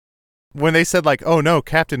When they said like, "Oh no,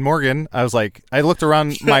 Captain Morgan," I was like, I looked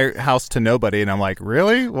around my house to nobody, and I'm like,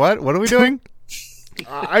 "Really? What are we doing?"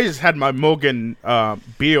 I just had my Morgan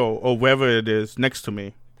beer or whatever it is next to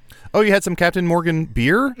me. Oh, you had some Captain Morgan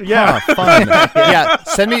beer? Yeah. Huh, fun. Yeah,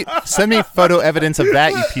 send me photo evidence of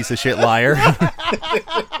that, you piece of shit liar.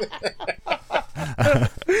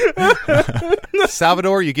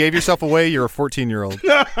 Salvador, you gave yourself away. You're a 14-year-old.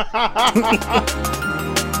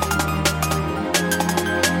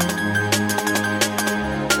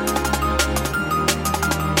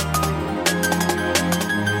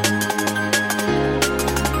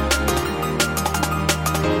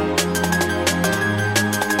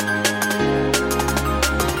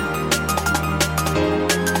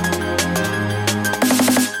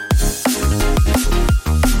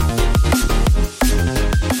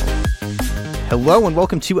 Hello and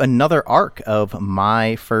welcome to another arc of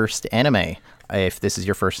My First Anime. If this is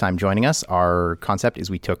your first time joining us, our concept is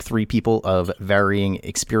we took three people of varying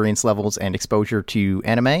experience levels and exposure to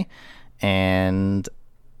anime, and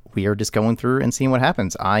we are just going through and seeing what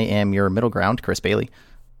happens. I am your middle ground, Chris Bailey.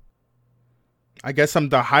 I guess I'm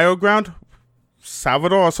the higher ground,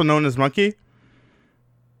 Salvador, also known as Monkey.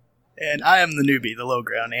 And I am the newbie, the low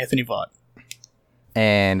ground, Anthony Vaught.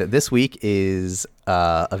 And this week is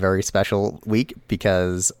a very special week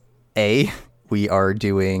because A, we are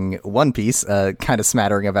doing One Piece, kind of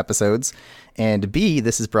smattering of episodes, and B,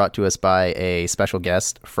 this is brought to us by a special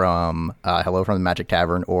guest from Hello from the Magic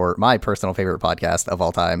Tavern, or my personal favorite podcast of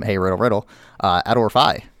all time, Hey Riddle Riddle, Ador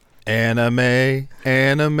Fi. Anime,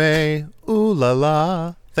 ooh la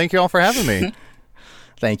la. Thank you all for having me.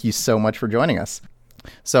 Thank you so much for joining us.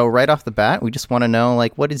 So right off the bat, we just want to know,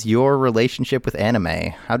 like, what is your relationship with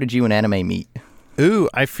anime? How did you and anime meet? Ooh,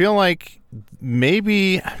 I feel like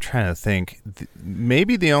maybe, I'm trying to think,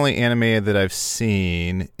 maybe the only anime that I've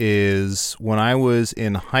seen is when I was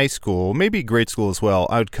in high school, maybe grade school as well.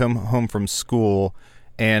 I would come home from school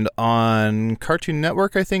and on Cartoon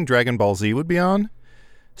Network, I think, Dragon Ball Z would be on.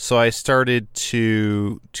 So I started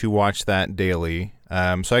to watch that daily.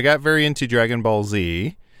 So I got very into Dragon Ball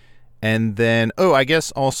Z. And then, I guess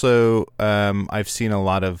also I've seen a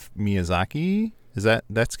lot of Miyazaki.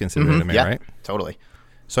 That's considered anime, yeah, right? Totally.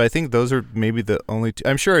 So I think those are maybe the only two.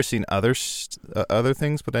 I'm sure I've seen other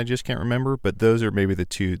things, but I just can't remember. But those are maybe the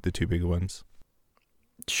two big ones.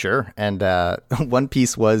 Sure. And One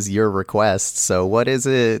Piece was your request. So what is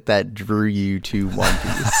it that drew you to One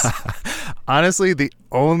Piece? Honestly, the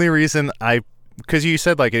only reason because you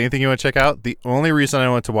said like anything you want to check out, the only reason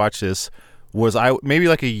I went to watch this was maybe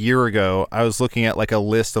like a year ago, I was looking at like a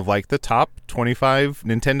list of like the top 25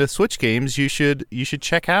 Nintendo Switch games you should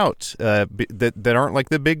check out that aren't like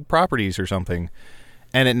the big properties or something.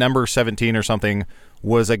 And at number 17 or something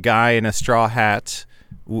was a guy in a straw hat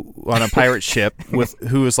on a pirate ship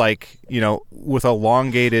who was like, with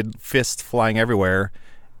elongated fist flying everywhere.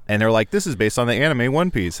 And they're like, this is based on the anime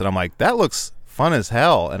One Piece. And I'm like, that looks fun as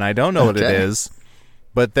hell. And I don't know what it is.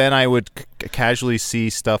 But then I would casually see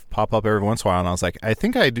stuff pop up every once in a while, and I was like, I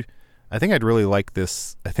think I'd really like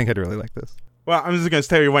this. Well, I'm just gonna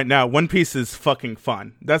tell you right now, One Piece is fucking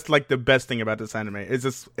fun. That's like the best thing about this anime.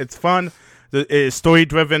 It's fun. It's story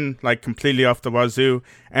driven, like completely off the wazoo,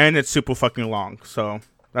 and it's super fucking long. So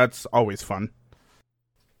that's always fun.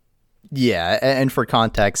 Yeah, and for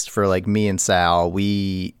context, for like me and Sal,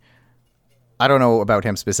 I don't know about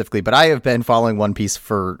him specifically, but I have been following One Piece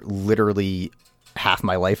for literally half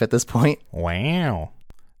my life at this point. Wow.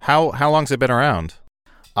 How long's it been around?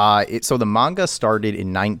 So the manga started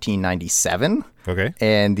in 1997. Okay.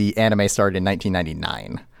 And the anime started in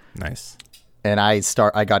 1999. Nice. And I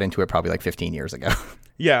got into it probably like 15 years ago.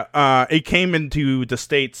 Yeah, it came into the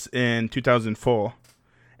States in 2004,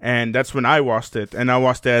 and that's when I watched it. And I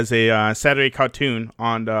watched it as a Saturday cartoon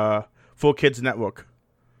on the 4Kids Network.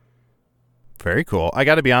 Very cool. I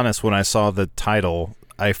got to be honest, when I saw the title,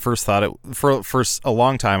 I first thought for a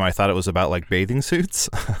long time, I thought it was about like bathing suits.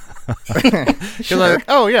 Sure.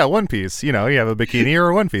 One Piece. You have a bikini or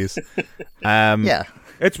a one piece. Yeah.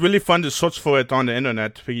 It's really fun to search for it on the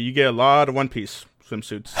internet. You get a lot of One Piece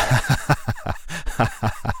swimsuits.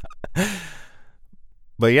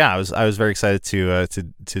 But yeah, I was very excited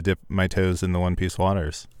to dip my toes in the One Piece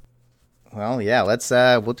waters. Well, yeah,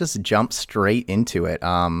 we'll just jump straight into it.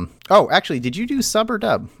 Actually, did you do sub or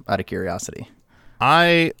dub, out of curiosity?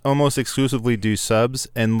 I almost exclusively do subs,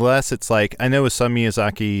 unless it's like, I know with some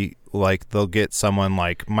Miyazaki, like they'll get someone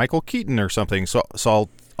like Michael Keaton or something. So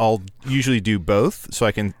I'll usually do both, so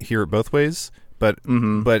I can hear it both ways. But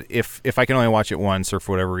if I can only watch it once, or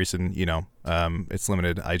for whatever reason, it's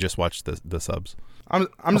limited, I just watch the subs.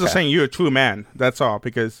 I'm just saying you're a true man. That's all,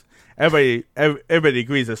 because everybody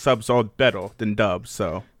agrees that subs are better than dubs.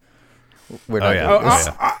 So We're not yeah. doing this.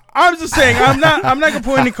 I'm just saying I'm not gonna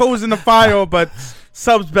put any coals in the fire, but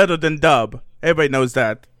subs better than dub. Everybody knows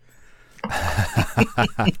that.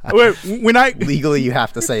 when I Legally, you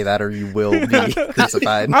have to say that, or you will be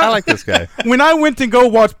crucified. I like this guy. when I went to go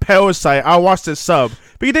watch Parasite, I watched the sub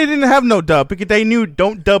because they didn't have no dub because they knew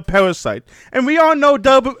don't dub Parasite, and we all know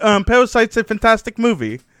Parasite's a fantastic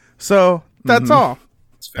movie. So that's all.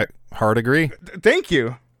 Hard agree. Thank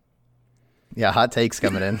you. Yeah, hot takes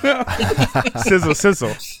coming in. Sizzle,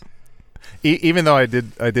 sizzle. Even though I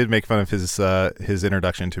did make fun of his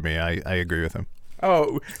introduction to me, I agree with him.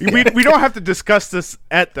 Oh, we don't have to discuss this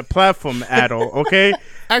at the platform, Adel. Okay.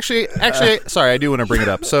 Actually, sorry, I do want to bring it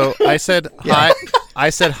up. So I said hi.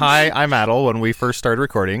 I said hi. I'm Adel when we first started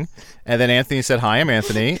recording, and then Anthony said hi. I'm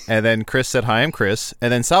Anthony, and then Chris said hi. I'm Chris,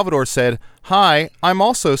 and then Salvador said hi. I'm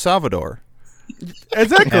also Salvador.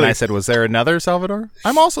 Exactly. And I said, was there another Salvador?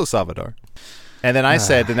 I'm also Salvador. And then I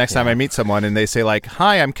said the next time I meet someone and they say like,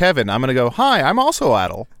 hi, I'm Kevin, I'm gonna go, hi, I'm also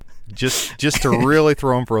Adel. Just to really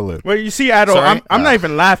throw him for a loop. Well, you see, Adel, Sorry? I'm not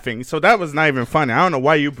even laughing, so that was not even funny. I don't know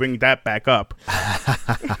why you bring that back up.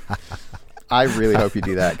 I really hope you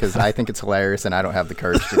do that because I think it's hilarious and I don't have the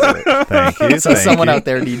courage to do it. Thank you. So someone you. out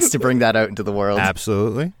there needs to bring that out into the world.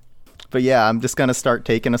 Absolutely. But yeah, I'm just going to start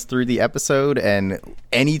taking us through the episode. And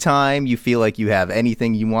anytime you feel like you have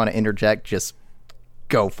anything you want to interject, just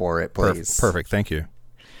go for it, please. Perfect. Thank you.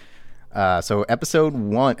 So episode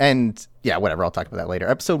 1, and yeah, whatever, I'll talk about that later.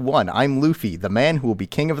 Episode 1, I'm Luffy, the man who will be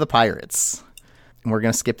king of the pirates. And we're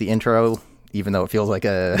going to skip the intro, even though it feels like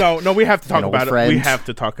a... No, we have to talk an old about it. friend. We have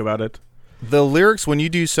to talk about it. The lyrics, when you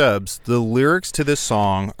do subs, the lyrics to this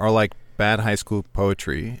song are like bad high school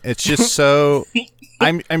poetry. It's just so...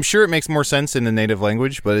 I'm sure it makes more sense in the native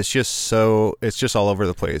language, but it's just all over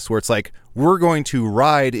the place. Where it's like, we're going to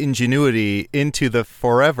ride ingenuity into the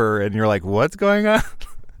forever, and you're like, what's going on?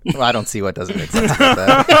 Well, I don't see what doesn't make sense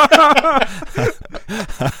about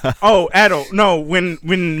that. Oh, Adel, no, when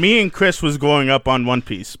me and Chris was growing up on One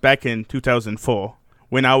Piece back in 2004,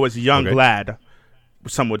 when I was a young lad,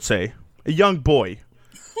 some would say, a young boy.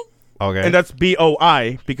 Okay. And that's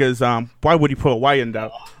BOI because why would he put a Y in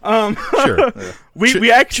that? Sure.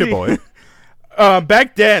 We actually boy.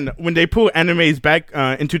 back then when they put animes back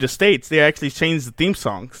into the States, they actually changed the theme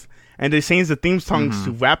songs, and they changed the theme songs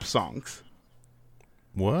to rap songs.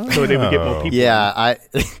 What? So they would get more people. Yeah,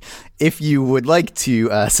 if you would like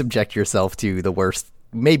to subject yourself to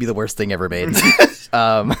maybe the worst thing ever made,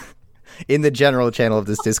 in the general channel of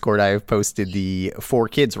this Discord, I have posted the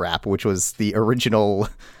 4Kids rap, which was the original,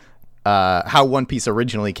 how One Piece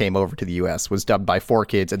originally came over to the US, was dubbed by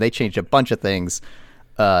 4Kids, and they changed a bunch of things,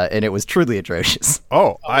 and it was truly atrocious.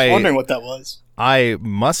 Oh, I was wondering what that was. I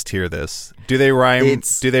must hear this. Do they rhyme?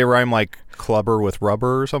 Do they rhyme like clubber with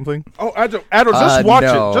rubber or something? Oh, Adel, just watch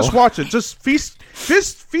no. it. Just watch it. Just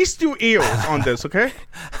feast your ears on this, okay?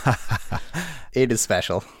 It is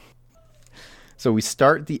special. So we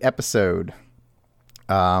start the episode,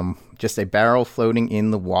 just a barrel floating in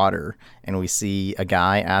the water, and we see a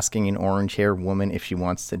guy asking an orange-haired woman if she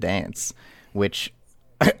wants to dance, which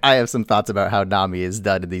I have some thoughts about how Nami is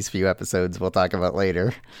done in these few episodes we'll talk about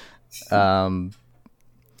later.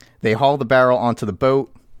 They haul the barrel onto the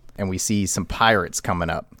boat, and we see some pirates coming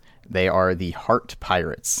up. They are the Heart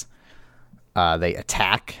Pirates. They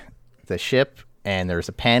attack the ship, and there's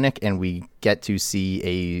a panic, and we get to see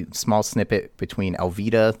a small snippet between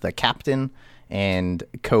Alvida, the captain, and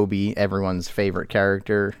Kobe, everyone's favorite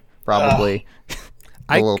character, probably.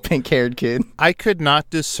 The little pink-haired kid. I could not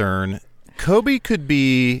discern. Kobe could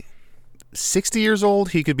be 60 years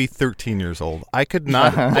old. He could be 13 years old. I could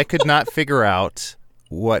not figure out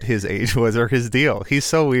what his age was or his deal. He's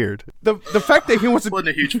so weird. The fact that he wants to Wasn't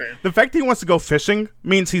a huge fan. The fact that he wants to go fishing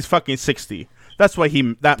means he's fucking 60. That's what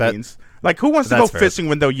that means. Like, who wants to go That's fair. fishing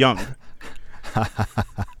when they're young?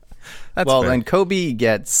 That's Well, fair. then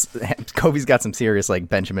Kobe's got some serious like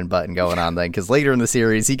Benjamin Button going on then, because later in the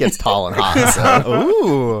series he gets tall and hot. So.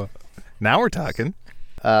 Ooh, now we're talking.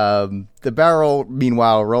 The barrel,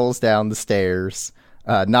 meanwhile, rolls down the stairs.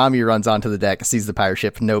 Nami runs onto the deck, sees the pirate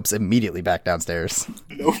ship, nopes immediately back downstairs.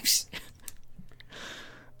 Oops.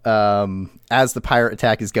 As the pirate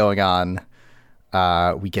attack is going on,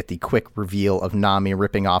 we get the quick reveal of Nami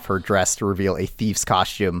ripping off her dress to reveal a thief's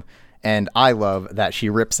costume. And I love that she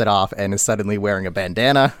rips it off and is suddenly wearing a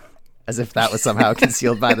bandana, as if that was somehow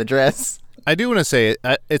concealed by the dress. I do want to say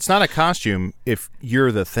it's not a costume if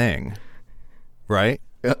you're the thing, right?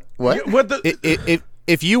 What? What the?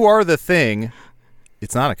 If you are the thing,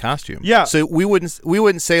 it's not a costume. Yeah. So we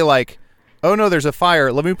wouldn't say like oh no, there's a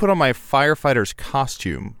fire. Let me put on my firefighter's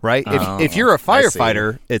costume, right? If you're a I see.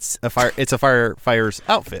 firefighter, it's a firefighter's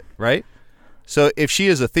outfit, right? So if she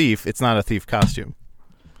is a thief, it's not a thief costume.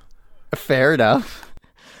 Fair enough.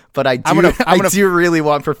 But I do, I'm gonna- I do really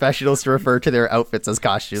want professionals to refer to their outfits as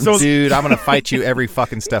costumes. So- Dude, I'm gonna fight you every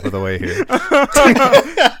fucking step of the way here.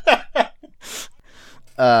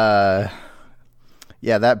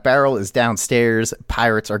 Yeah, that barrel is downstairs.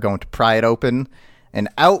 Pirates are going to pry it open. And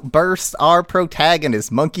out bursts our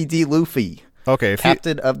protagonist, Monkey D. Luffy, Okay,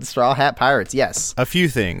 captain of the Straw Hat Pirates. Yes. a few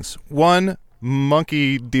things. One,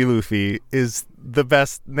 Monkey D. Luffy is the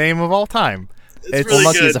best name of all time. It's Well, really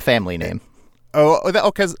Monkey good. is a family name.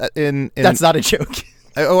 Because in That's not a joke.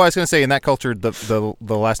 I was gonna say in that culture the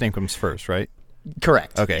last name comes first, right?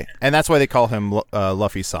 Correct. Okay, and that's why they call him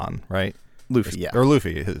Luffy-san, right? Luffy, yeah. Or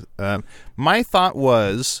Luffy. My thought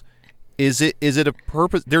was, is it a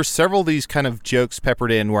purpose? There's several of these kind of jokes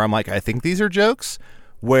peppered in where I'm like, I think these are jokes.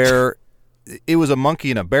 Where it was a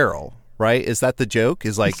monkey in a barrel, right? Is that the joke?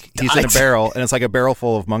 Is like he's in a barrel and it's like a barrel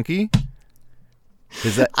full of monkey?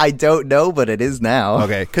 Is that I don't know, but it is now.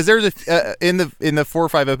 okay? Because there's in the 4 or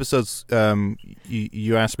 5 episodes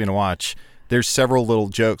you asked me to watch. There's several little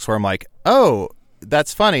jokes where I'm like, oh,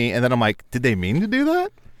 that's funny, and then I'm like, did they mean to do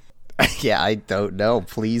that? Yeah, I don't know.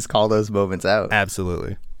 Please call those moments out.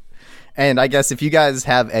 Absolutely. And I guess if you guys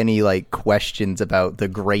have any like questions about the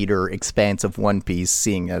greater expanse of One Piece,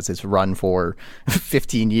 seeing as it's run for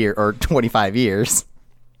 15 years or 25 years,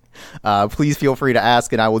 please feel free to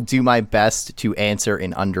ask, and I will do my best to answer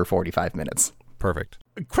in under 45 minutes. Perfect.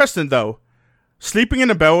 Question though, sleeping in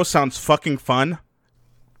a barrel sounds fucking fun.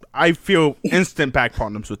 I feel instant back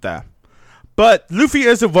problems with that. But Luffy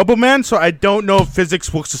is a rubber man, so I don't know if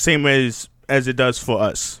physics works the same way as it does for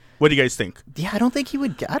us. What do you guys think? Yeah, I don't think he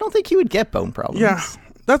would get bone problems. Yeah,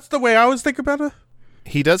 that's the way I always think about it.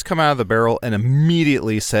 He does come out of the barrel and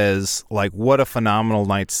immediately says, like, what a phenomenal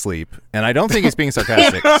night's sleep. And I don't think he's being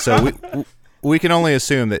sarcastic. So we can only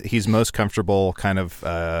assume that he's most comfortable kind of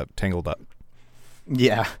tangled up.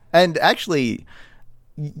 Yeah. And actually,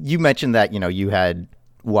 you mentioned that, you had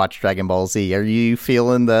watched Dragon Ball Z. Are you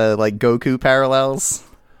feeling the like Goku parallels?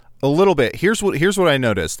 A little bit. Here's what I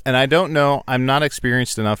noticed. And I don't know, I'm not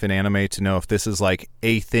experienced enough in anime to know if this is like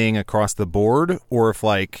a thing across the board or if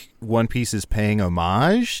like One Piece is paying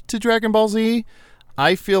homage to Dragon Ball Z.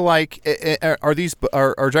 I feel like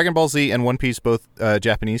are Dragon Ball Z and One Piece both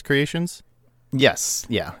Japanese creations? Yes.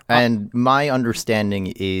 Yeah. And my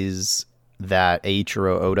understanding is that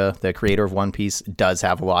Eiichiro Oda, the creator of One Piece, does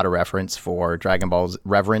have a lot of reverence for Dragon Ball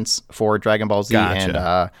Z Gotcha.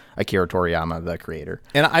 and Akira Toriyama, the creator.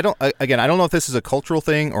 And I don't know if this is a cultural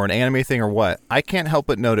thing or an anime thing or what. I can't help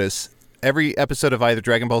but notice every episode of either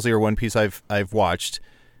Dragon Ball Z or One Piece I've watched,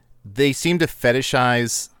 they seem to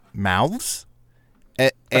fetishize mouths. They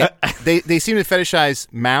seem to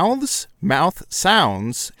fetishize mouth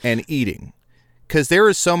sounds, and eating. Because there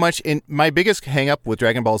is so much in my biggest hang up with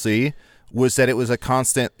Dragon Ball Z was that it was a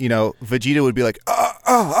constant, Vegeta would be like,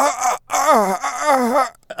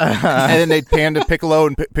 and then they'd pan to Piccolo,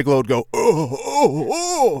 and Piccolo would go,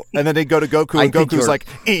 and then they'd go to Goku, and Goku's like,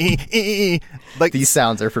 like These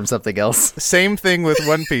sounds are from something else. same thing with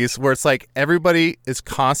One Piece, where it's like everybody is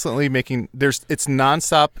constantly making it's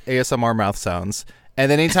nonstop ASMR mouth sounds, and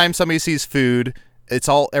then anytime somebody sees food, it's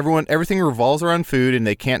everything revolves around food, and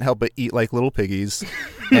they can't help but eat like little piggies,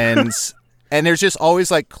 and there's just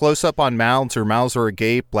always like close up on mouths are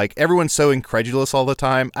agape, like everyone's so incredulous all the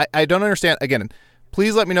time. I don't understand. Again,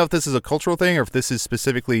 please let me know if this is a cultural thing or if this is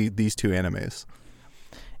specifically these two animes.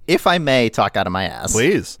 If I may talk out of my ass.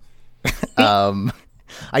 Please. I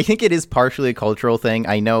think it is partially a cultural thing.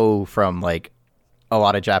 I know from like a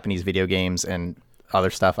lot of Japanese video games and other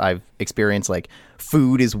stuff I've experienced, like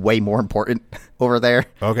food is way more important over there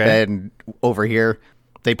than over here.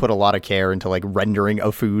 They put a lot of care into like rendering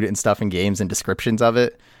of food and stuff in games and descriptions of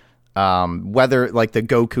it. Whether like the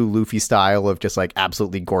Goku Luffy style of just like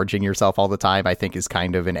absolutely gorging yourself all the time, I think is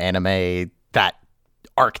kind of an anime, that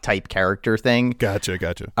archetype character thing. Gotcha.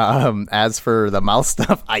 As for the mouth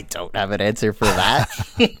stuff, I don't have an answer for that.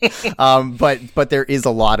 But there is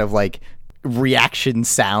a lot of like reaction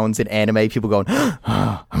sounds in anime, people going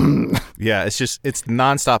Yeah, it's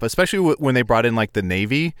nonstop, especially when they brought in like the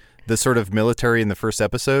Navy, the sort of military in the first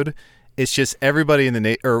episode. It's just everybody in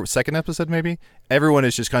the or second episode maybe. Everyone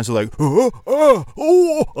is just kind of like,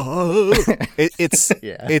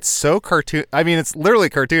 it's so cartoon. I mean, it's literally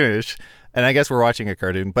cartoonish, and I guess we're watching a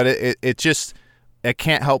cartoon, but it just, I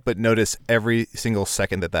can't help but notice every single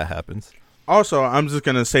second that happens. Also, I'm just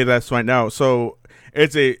gonna say this right now. So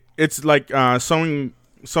it's like someone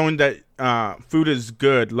showing that food is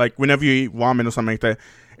good. Like whenever you eat ramen or something like that,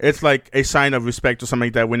 it's like a sign of respect or something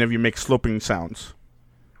like that. Whenever you make slurping sounds.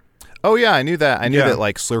 Oh yeah, I knew that. I knew Yeah. that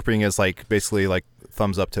like slurping is like basically like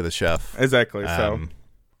thumbs up to the chef. Exactly.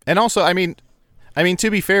 And also, I mean, to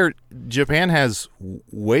be fair, Japan has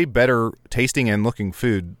way better tasting and looking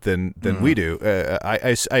food than we do.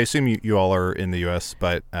 I assume you all are in the U.S.,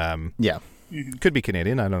 but Yeah. could be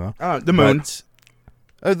Canadian. I don't know. The moon.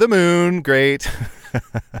 But, the moon, great.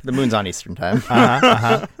 The moon's on Eastern time.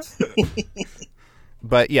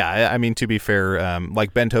 But yeah, I mean, to be fair,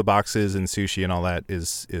 like bento boxes and sushi and all that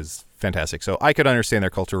is fantastic. So I could understand their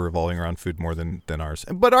culture revolving around food more than ours.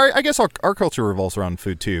 But I guess our culture revolves around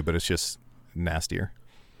food too, but it's just nastier.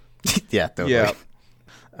 Yeah, totally.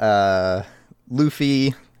 Yeah.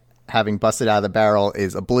 Luffy, having busted out of the barrel,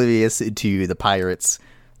 is oblivious to the pirates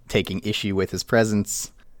taking issue with his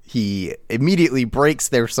presence. He immediately breaks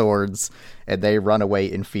their swords, and they run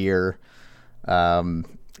away in fear.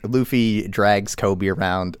 Luffy drags Kobe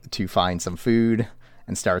around to find some food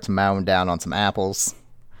and starts mowing down on some apples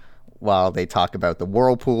while they talk about the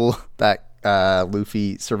whirlpool that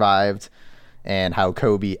Luffy survived and how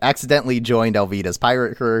Kobe accidentally joined Elvita's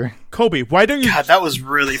pirate crew. Kobe, why don't you? God, that was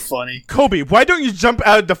really funny. Kobe, why don't you jump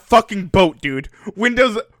out of the fucking boat, dude? When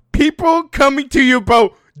there's people coming to your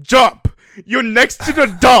boat, jump. You're next to the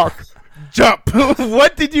dock. Jump. Why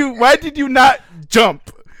did you not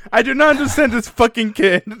jump? I do not understand this fucking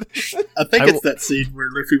kid. I think it's that scene where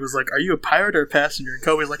Luffy was like, "Are you a pirate or a passenger?" And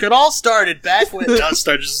Kobe's like, "It all started back when Dust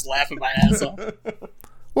started just laughing my ass off."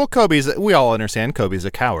 Well, we all understand Kobe's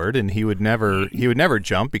a coward, and he would never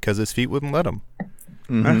jump because his feet wouldn't let him.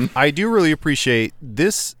 Mm-hmm. I do really appreciate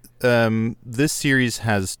this. This series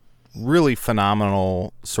has really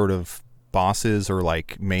phenomenal sort of bosses or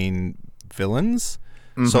like main villains.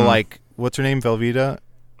 Mm-hmm. So like, what's her name? Velveeta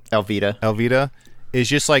is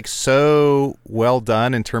just like so well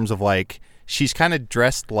done in terms of like she's kind of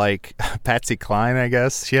dressed like Patsy Cline, I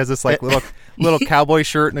guess. She has this like little cowboy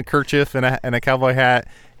shirt and a kerchief and a cowboy hat,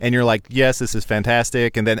 and you're like, yes, this is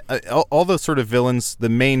fantastic. And then all those sort of villains, the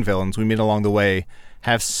main villains we meet along the way,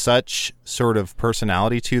 have such sort of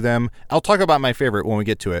personality to them. I'll talk about my favorite when we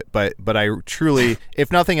get to it, but I truly,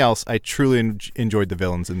 if nothing else, I truly enjoyed the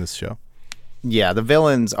villains in this show. Yeah, the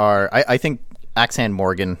villains are, I think Axan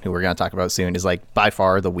Morgan, who we're going to talk about soon, is like by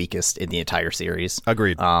far the weakest in the entire series.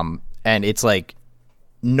 Agreed. And it's like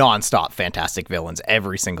non-stop fantastic villains.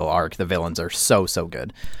 Every single arc, the villains are so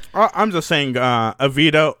good. I'm just saying,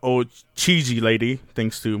 Avita, or cheesy lady,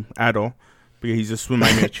 thanks to Adol, because he's just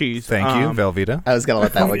reminding me of cheese. Thank you, Velveeta. I was going to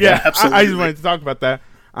let that one go. Yeah, absolutely. I just wanted to talk about that.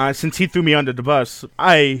 Since he threw me under the bus,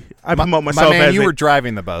 I promote myself My man, as you were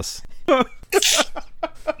driving the bus.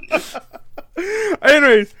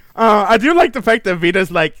 Anyways, I do like the fact that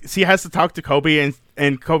Vita's like, she has to talk to Kobe,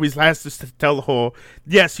 and Kobe's has to tell her,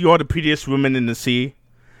 yes, you are the prettiest woman in the sea,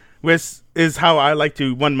 which is how I like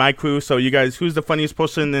to run my crew. So you guys, who's the funniest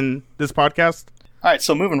person in this podcast? All right,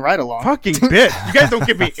 so moving right along. Fucking bitch. You guys don't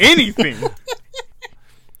give me anything.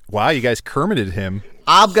 Wow, you guys Kermited him.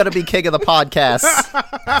 I'm going to be king of the podcast.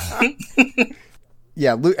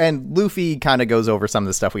 Yeah, and Luffy kind of goes over some of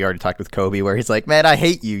the stuff we already talked with Kobe, where he's like, man, I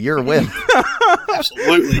hate you. You're a wimp.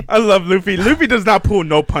 Absolutely. I love Luffy. Luffy does not pull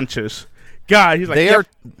no punches. God, he's like,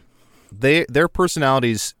 their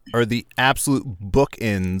personalities are the absolute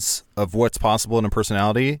bookends of what's possible in a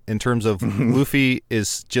personality. In terms of Luffy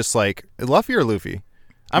is just like Luffy or Luffy.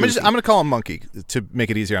 I'm gonna call him Monkey to make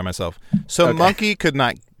it easier on myself. So okay. Monkey could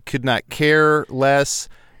not care less.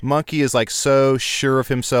 Monkey is like so sure of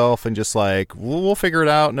himself and just like we'll figure it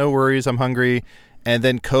out. No worries. I'm hungry. And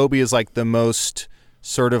then Kobe is like the most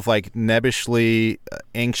sort of like nebbishly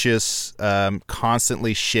anxious,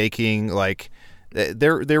 constantly shaking. Like they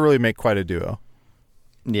really make quite a duo.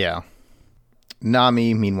 Yeah.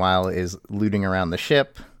 Nami, meanwhile, is looting around the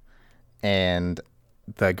ship, and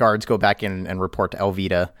the guards go back in and report to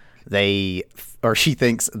Elvita. She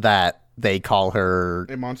thinks that they call her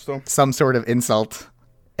a monster, some sort of insult,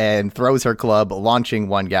 and throws her club, launching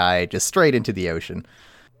one guy just straight into the ocean.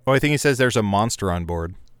 Oh, I think he says there's a monster on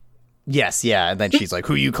board. Yes, yeah, and then she's like,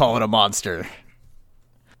 who you calling a monster?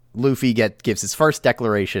 Luffy gives his first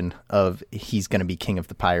declaration of he's going to be king of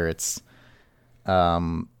the pirates,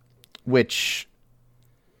 which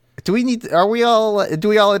do we all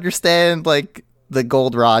understand like the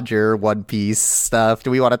Gold Roger One Piece stuff?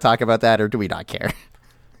 Do we want to talk about that, or do we not care?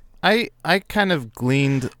 I kind of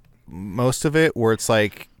gleaned most of it, where it's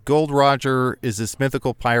like Gold Roger is this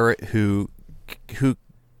mythical pirate who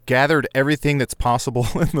gathered everything that's possible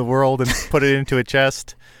in the world and put it into a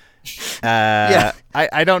chest, Yeah.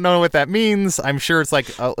 I don't know what that means. I'm sure it's like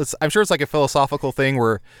a philosophical thing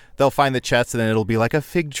where they'll find the chest and then it'll be like a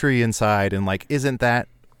fig tree inside, and like, isn't that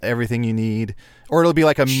everything you need? Or it'll be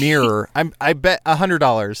like a mirror. I bet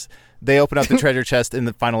 $100 they open up the treasure chest in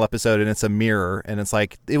the final episode and it's a mirror, and it's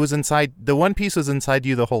like it was inside. The One Piece was inside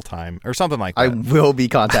you the whole time, or something like that. I will be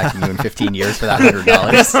contacting you in 15 years for that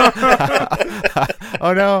 $100.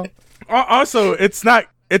 Oh no! Also, it's not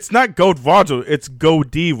Gold Roger. It's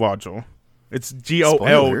Goldie Roger. It's Gold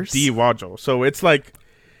Roger. So it's like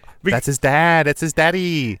That's his dad. That's his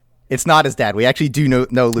daddy. It's not his dad. We actually do know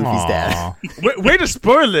Luffy's Aw. dad. way to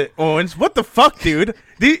spoil it, Owens. What the fuck, dude?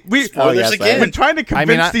 Spoilers again. We're trying to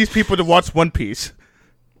convince these people to watch One Piece.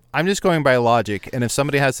 I'm just going by logic, and if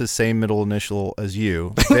somebody has the same middle initial as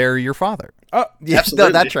you, they're your father. Yeah, Absolutely.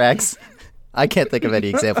 no, that tracks. I can't think of any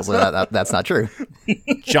examples of that. That's not true.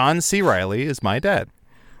 John C. Riley is my dad.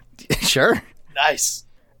 Sure. Nice.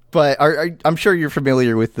 But I'm sure you're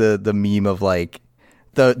familiar with the meme of like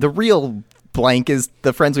the real blank is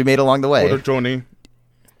the friends we made along the way. Order Johnny.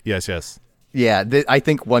 Yes. Yeah, I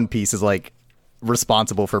think One Piece is like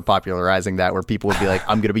responsible for popularizing that, where people would be like,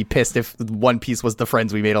 I'm gonna be pissed if One Piece was the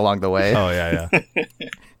friends we made along the way. Oh yeah.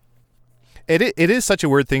 It is such a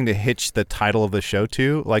weird thing to hitch the title of the show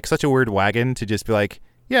to, like such a weird wagon to just be like,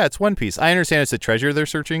 yeah, it's One Piece. I understand it's a treasure they're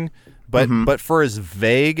searching, but for as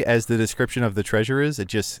vague as the description of the treasure is, it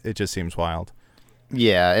just seems wild.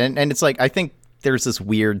 Yeah, and it's like, I think there's this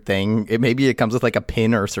weird thing. Maybe it comes with like a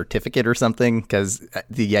pin or a certificate or something, because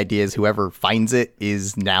the idea is whoever finds it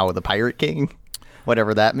is now the Pirate King,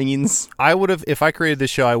 whatever that means. I would have, if I created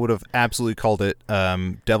this show, I would have absolutely called it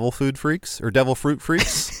Devil Food Freaks or Devil Fruit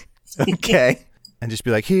Freaks. Okay. And just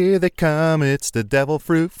be like, here they come, it's the Devil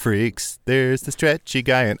Fruit Freaks. There's the stretchy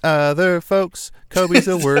guy and other folks. Kobe's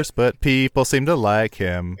the worst, but people seem to like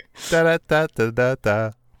him.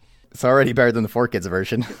 Da-da-da-da-da-da. It's already better than the 4Kids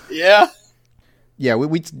version. Yeah. Yeah,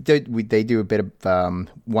 they do a bit of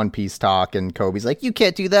One Piece talk, and Kobe's like, you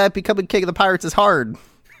can't do that. Becoming king of the pirates is hard.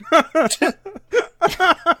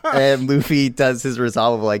 And Luffy does his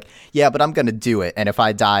resolve of like, yeah, but I'm going to do it. And if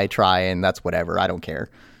I die trying, that's whatever. I don't care.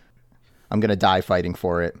 I'm going to die fighting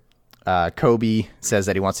for it. Kobe says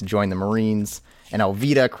that he wants to join the Marines, and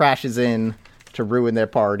Alvida crashes in to ruin their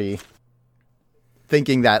party,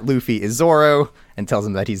 thinking that Luffy is Zoro, and tells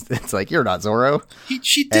him that it's like, you're not Zoro.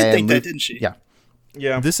 She did think that, didn't she? Yeah.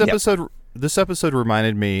 Yeah. This episode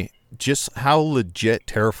reminded me just how legit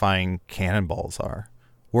terrifying cannonballs are.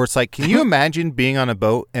 Where it's like, can you imagine being on a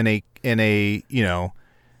boat and a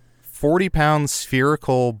 40-pound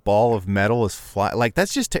spherical ball of metal is fly? Like,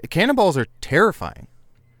 that's just cannonballs are terrifying.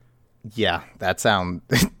 Yeah, it sounds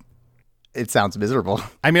miserable.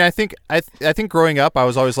 I mean, I think growing up, I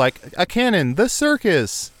was always like, a cannon, the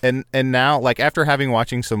circus, and now, like, after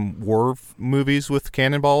watching some war movies with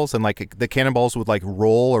cannonballs, and like the cannonballs would like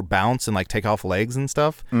roll or bounce and like take off legs and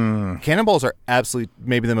stuff. Cannonballs are absolutely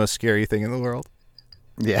maybe the most scary thing in the world.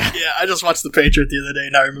 Yeah. Yeah, I just watched The Patriot the other day,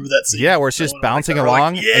 and I remember that scene. Yeah, where it's just bouncing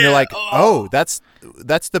along, and you're like, oh, that's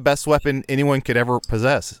the best weapon anyone could ever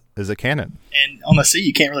possess is a cannon. And on the sea,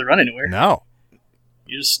 you can't really run anywhere. No.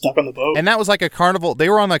 You're just stuck on the boat. And that was like a Carnival. They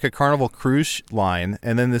were on like a Carnival cruise line,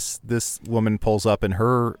 and then this woman pulls up in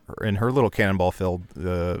her little cannonball filled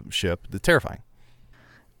ship. It's terrifying.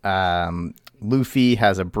 Luffy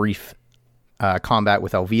has a brief combat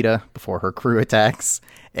with Alvida before her crew attacks,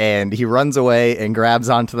 and he runs away and grabs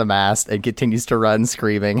onto the mast and continues to run,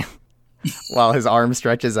 screaming, while his arm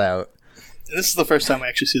stretches out. This is the first time we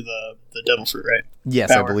actually see the devil fruit, right? Yes,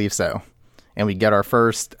 Power. I believe so. And we get our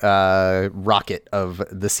first rocket of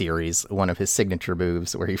the series, one of his signature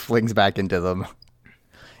moves, where he flings back into them.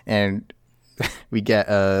 And we get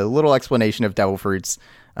a little explanation of devil fruits,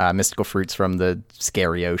 mystical fruits from the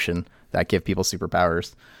scary ocean that give people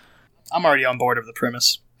superpowers. I'm already on board of the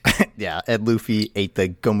premise. Yeah, and Luffy ate the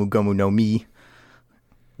Gomu Gomu no Mi,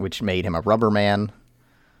 which made him a rubber man.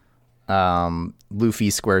 Luffy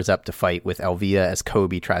squares up to fight with Alvida as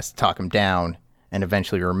Kobe tries to talk him down, and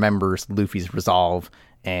eventually remembers Luffy's resolve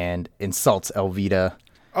and insults Alvida.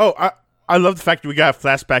 Oh, I love the fact that we got a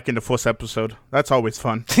flashback in the first episode. That's always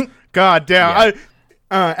fun. God damn. Yeah.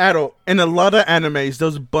 Adult, in a lot of animes,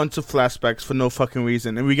 there's a bunch of flashbacks for no fucking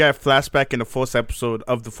reason. And we got a flashback in the first episode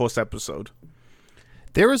of the first episode.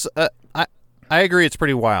 There was I agree it's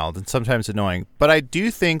pretty wild and sometimes annoying, but I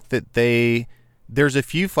do think that there's a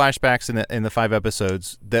few flashbacks in the 5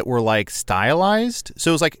 episodes that were like stylized.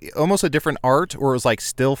 So it was like almost a different art, or it was like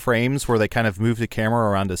still frames where they kind of moved the camera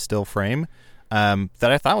around a still frame that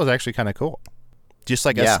I thought was actually kind of cool. Just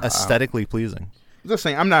like aesthetically pleasing. Just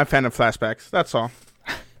saying, I'm not a fan of flashbacks. That's all.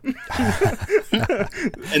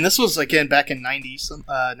 And this was again back in 90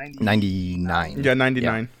 99. Yeah,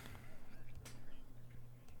 99.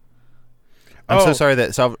 I'm Oh. so sorry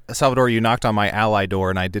that Salvador, you knocked on my ally door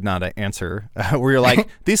and I did not answer. Where you're like,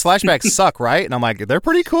 these flashbacks suck, right? And I'm like, they're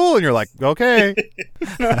pretty cool. And you're like, okay.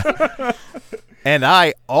 And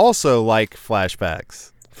I also like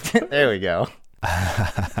flashbacks. There we go.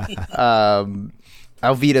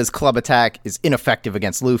 Alvida's club attack is ineffective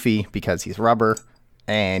against Luffy because he's rubber,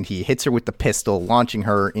 and he hits her with the pistol, launching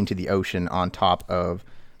her into the ocean on top of,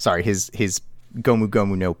 his Gomu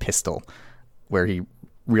Gomu no pistol, where he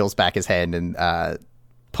reels back his hand and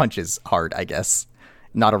punches hard, I guess.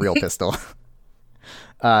 Not a real pistol.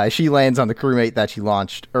 She lands on the crewmate that she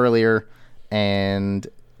launched earlier, and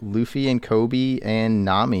Luffy and Kobe and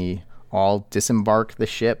Nami all disembark the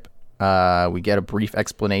ship. We get a brief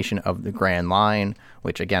explanation of the Grand Line,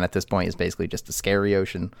 which again at this point is basically just a scary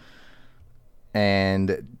ocean.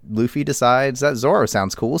 And Luffy decides that Zoro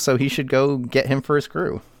sounds cool, so he should go get him for his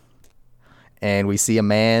crew. And we see a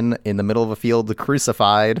man in the middle of a field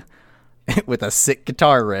crucified with a sick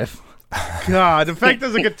guitar riff. God, the fact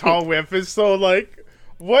there's a guitar riff is so like,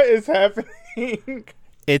 what is happening?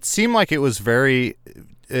 It seemed like it was very,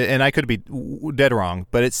 and I could be dead wrong,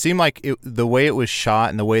 but it seemed like the way it was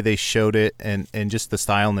shot and the way they showed it and just the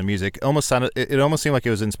style and the music almost sounded, it almost seemed like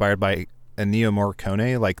it was inspired by Ennio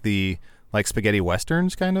Morricone, like spaghetti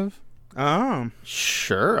westerns kind of. Oh.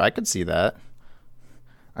 Sure, I could see that.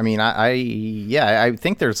 I mean, I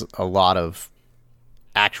think there's a lot of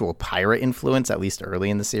actual pirate influence, at least early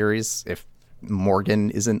in the series, if Morgan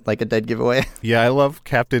isn't like a dead giveaway. Yeah, I love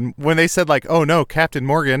Captain. When they said like, "Oh no, Captain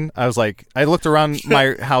Morgan," I was like, I looked around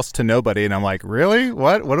my house to nobody, and I'm like, really?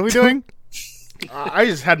 What are we doing? I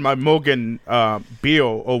just had my Morgan beer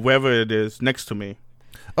or whatever it is next to me.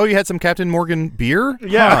 Oh, you had some Captain Morgan beer?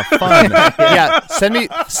 Yeah. Huh, fun. Yeah,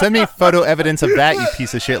 send me photo evidence of that, you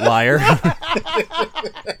piece of shit liar.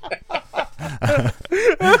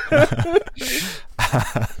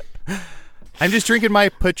 I'm just drinking my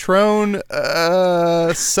Patron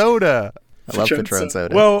soda. I love Patron Patron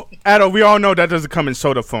soda. Well, Addo, we all know that doesn't come in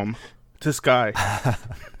soda form. This guy.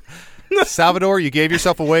 Salvador, you gave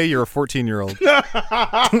yourself away. You're a 14-year-old.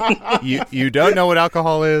 You don't know what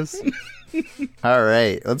alcohol is. All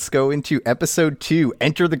right, let's go into episode 2.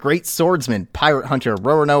 Enter the Great Swordsman, Pirate Hunter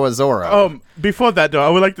Roronoa Zoro. Before that, though, I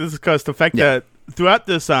would like to discuss the fact that throughout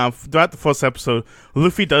the first episode,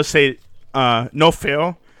 Luffy does say no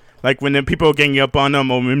fail. Like when the people are ganging up on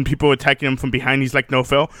him or when people are attacking him from behind, he's like, no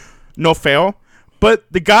fail. But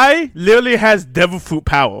the guy literally has devil fruit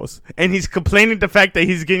powers, and he's complaining the fact that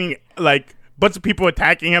he's getting like a bunch of people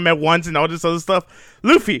attacking him at once and all this other stuff.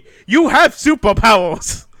 Luffy, you have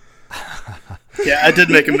superpowers. Yeah, I did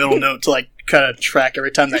make a middle note to like kind of track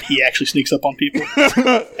every time that he actually sneaks up on people,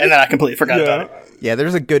 and then I completely forgot about it. Yeah,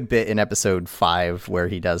 there's a good bit in episode 5 where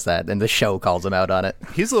he does that, and the show calls him out on it.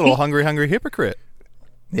 He's a little hungry hypocrite.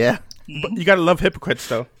 Yeah. But you gotta love hypocrites,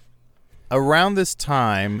 though. Around this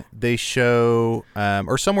time, they show,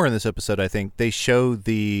 or somewhere in this episode, I think, they show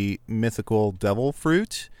the mythical devil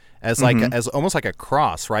fruit as like as almost like a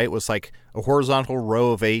cross, right? It was like a horizontal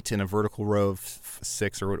row of 8 and a vertical row of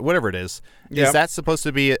 6 or whatever it is. Yep. Is that supposed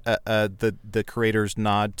to be the creator's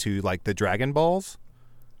nod to like the Dragon Balls?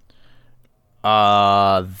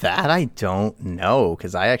 That I don't know,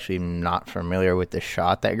 because I actually am not familiar with the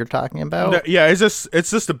shot that you're talking about. Yeah, it's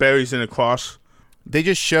just the berries in a cross. They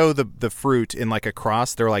just show the fruit in like a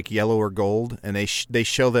cross. They're like yellow or gold, and they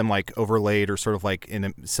show them like overlaid or sort of like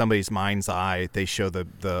in somebody's mind's eye. They show the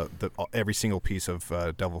every single piece of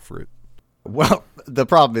devil fruit. Well, the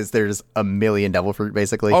problem is there's a million devil fruit,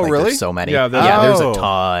 basically. Oh, Like, really? There's so many. Yeah, There's Oh. a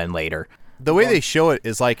ton later. The way they show it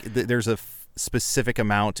is like there's a specific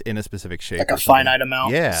amount in a specific shape. Like or a something. finite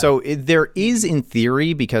amount. Yeah. So there is, in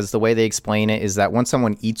theory, because the way they explain it is that once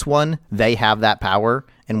someone eats one, they have that power,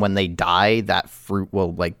 and when they die, that fruit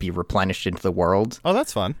will like be replenished into the world. Oh,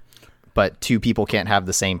 that's fun. But 2 people can't have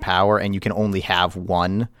the same power, and you can only have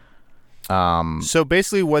one. So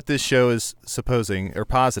basically, what this show is supposing or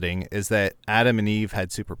positing is that Adam and Eve had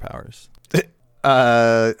superpowers.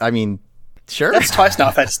 I mean, sure. That's twice now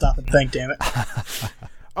I've had to stop and think, damn it.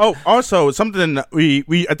 Oh, also something that we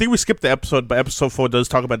I think we skipped the episode, but episode 4 does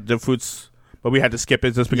talk about the devil fruits, but we had to skip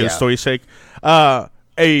it just because of story's sake.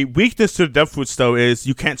 A weakness to the devil fruits though is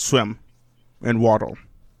you can't swim in water.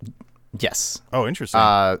 Yes. Oh, interesting.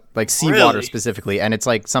 Like seawater Really? specifically, and it's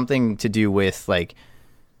like something to do with like,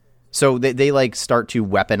 so they like start to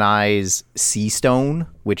weaponize sea stone,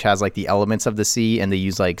 which has like the elements of the sea, and they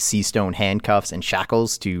use like sea stone handcuffs and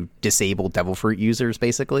shackles to disable devil fruit users,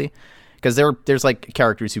 basically, because there's like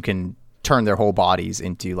characters who can turn their whole bodies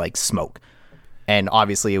into like smoke. And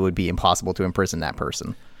obviously, it would be impossible to imprison that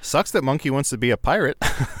person. Sucks that Monkey wants to be a pirate.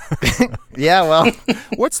 Yeah, well,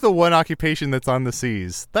 What's the one occupation that's on the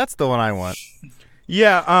seas? That's the one I want.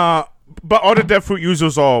 Yeah, but all the Death Fruit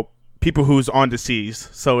users are people who's on the seas,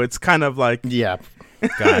 so it's kind of like yeah.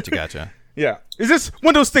 Gotcha. yeah. Is this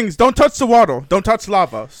one of those things? Don't touch the water, don't touch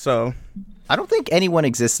lava. So I don't think anyone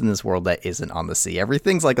exists in this world that isn't on the sea.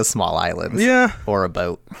 Everything's like a small island. yeah, Or a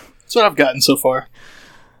boat. That's what I've gotten so far.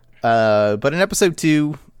 But in episode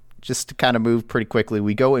 2, just to kind of move pretty quickly,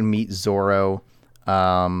 we go and meet Zoro,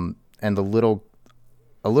 and a little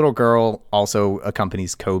girl also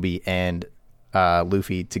accompanies Kobe and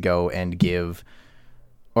Luffy to go and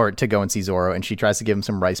see Zoro, and she tries to give him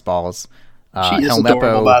some rice balls. She is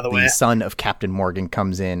adorable, by the way. The son of Captain Morgan,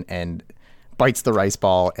 comes in and bites the rice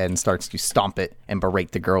ball and starts to stomp it and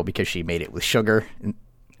berate the girl because she made it with sugar,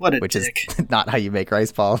 What a which dick. is not how you make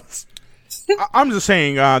rice balls. I'm just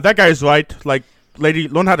saying that guy's right. Like, lady,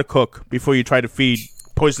 learn how to cook before you try to feed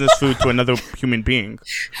poisonous food to another human being.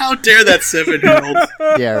 How dare that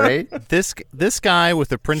 7-year-old? Yeah, right? This guy with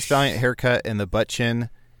the Prince Valiant haircut and the butt chin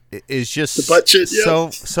is just The butt chin, yeah.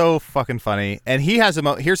 so fucking funny. And he has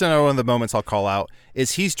here's another one of the moments I'll call out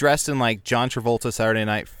is he's dressed in like John Travolta Saturday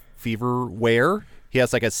Night Fever wear. He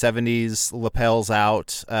has like a 70s lapels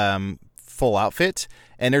out full outfit,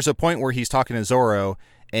 and there's a point where he's talking to Zoro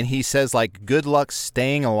and he says like good luck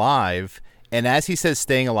staying alive, and as he says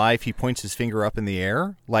staying alive he points his finger up in the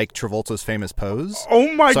air like Travolta's famous pose.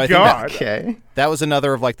 Oh my So I think god! Okay. That was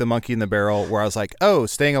another of like the monkey in the barrel where I was like, oh,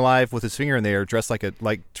 staying alive with his finger in the air, dressed like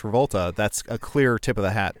Travolta. That's a clear tip of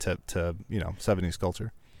the hat to 70s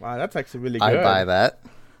culture. Wow, that's actually really good. I buy that.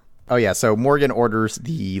 Oh, yeah. So Morgan orders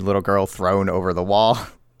the little girl thrown over the wall,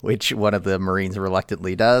 which one of the Marines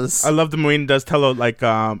reluctantly does. I love the Marine does tell her like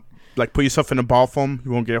put yourself in a ball form,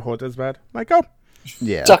 you won't get hurt as bad. Like, oh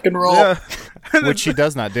Yeah. Tuck and roll. yeah. Which she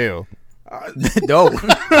does not do. No.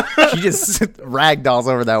 She just ragdolls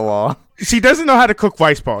over that wall. She doesn't know how to cook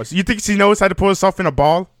rice balls. You think she knows how to put herself in a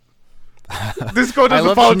ball? This girl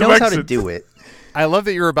doesn't follow She knows how directions. to do it. I love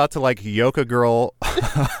that you're about to like yoke a girl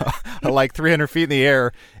like 300 feet in the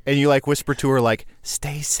air, and you like whisper to her like,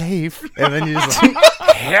 "Stay safe," and then you just like,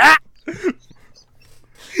 yeah.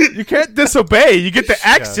 You can't disobey. You get the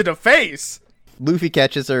axe to the face. Luffy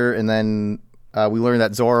catches her, and then we learn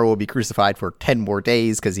that Zoro will be crucified for 10 more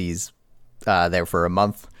days because he's there for a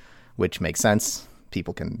month, which makes sense.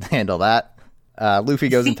 People can handle that. Luffy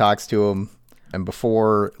goes and talks to him, and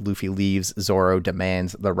before Luffy leaves, Zoro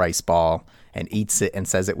demands the rice ball and eats it and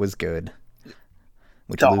says it was good,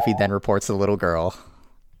 which Luffy then reports to the little girl.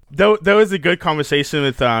 There was a good conversation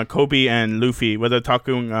with Kobe and Luffy where they're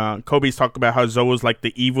talking. Kobe's talking about how Zoro's like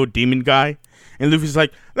the evil demon guy, and Luffy's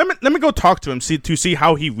like, "Let me go talk to him to see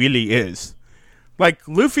how he really is." Like,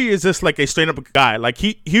 Luffy is just like a straight up guy. Like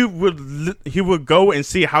he would go and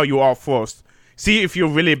see how you are first, see if you're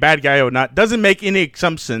really a bad guy or not. Doesn't make any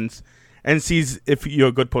assumptions, and sees if you're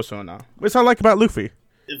a good person or not. Which I like about Luffy.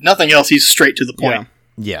 If nothing else, he's straight to the point.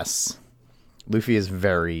 Yes. Luffy is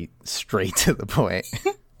very straight to the point.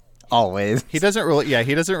 Always. He doesn't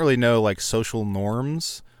really know like social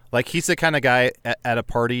norms. Like he's the kind of guy at a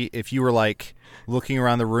party, if you were like looking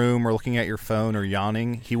around the room or looking at your phone or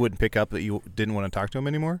yawning, he wouldn't pick up that you didn't want to talk to him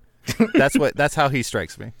anymore. That's how he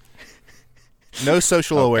strikes me. No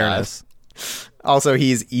social awareness. God. Also,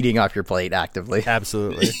 he's eating off your plate actively.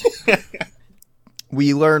 Absolutely.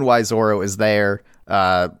 We learn why Zoro is there.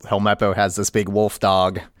 Helmeppo has this big wolf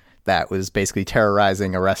dog that was basically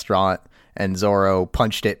terrorizing a restaurant, and Zoro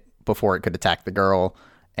punched it before it could attack the girl,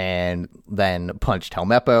 and then punched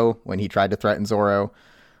Helmeppo when he tried to threaten Zoro.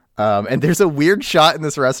 And there's a weird shot in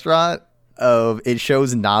this restaurant of it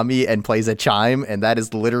shows Nami and plays a chime, and that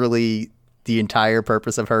is literally the entire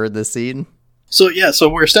purpose of her in this scene. So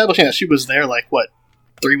we're establishing that she was there like, what,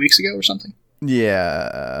 3 weeks ago or something?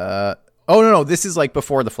 Yeah. Oh, no, this is like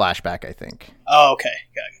before the flashback, I think. Oh, okay.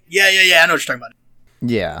 Yeah, I know what you're talking about.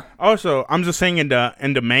 Yeah. Also, I'm just saying in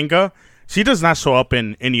the manga, she does not show up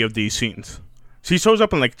in any of these scenes. She shows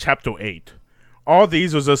up in like chapter 8. All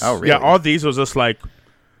these was just all these was just like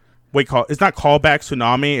it's not callbacks to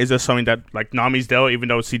Nami. It's just something that like Nami's there, even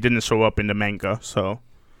though she didn't show up in the manga. So,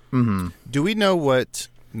 Do we know what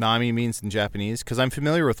Nami means in Japanese? Because I'm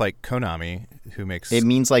familiar with like Konami, who makes It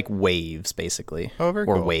means like waves, basically. Oh, very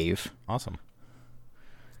or cool. wave. Awesome.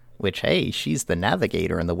 Which, hey, she's the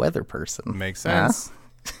navigator and the weather person. Makes sense.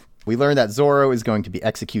 We learn that Zoro is going to be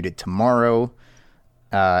executed tomorrow.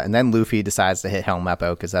 And then Luffy decides to hit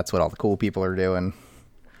Helmeppo because that's what all the cool people are doing.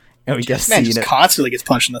 And we This man just constantly gets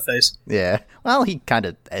punched in the face. Yeah. Well, he kind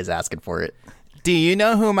of is asking for it. Do you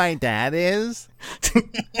know who my dad is?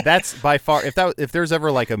 That's by far, if there's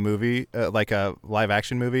ever like a movie, like a live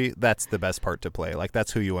action movie, that's the best part to play. Like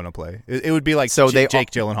that's who you want to play. It would be like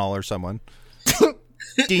Jake Gyllenhaal or someone.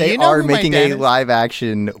 They are making a live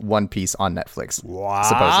action One Piece on Netflix. Wow.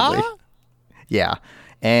 Supposedly. Yeah.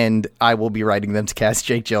 And I will be writing them to cast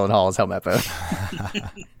Jake Gyllenhaal as Helmeppo.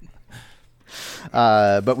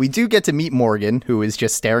 But we do get to meet Morgan, who is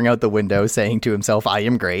just staring out the window saying to himself, I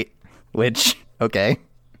am great. Which, okay.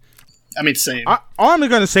 I mean, same. All I'm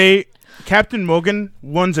going to say, Captain Morgan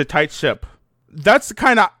runs a tight ship. That's the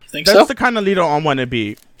kind of leader I want to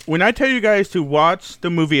be. When I tell you guys to watch the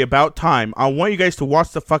movie About Time, I want you guys to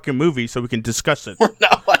watch the fucking movie so we can discuss it. We're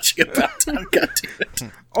not watching About Time,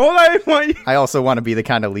 goddammit. All I want. I also want to be the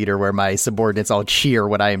kind of leader where my subordinates all cheer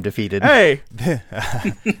when I am defeated. Hey,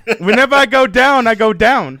 whenever I go down, I go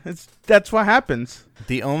down. That's what happens.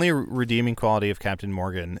 The only redeeming quality of Captain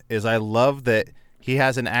Morgan is I love that he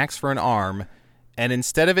has an axe for an arm, and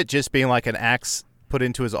instead of it just being like an axe put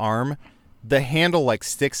into his arm, the handle like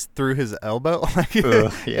sticks through his elbow.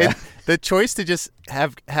 Yeah. The choice to just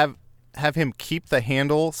have him keep the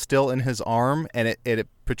handle still in his arm and it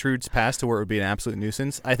protrudes past to where it would be an absolute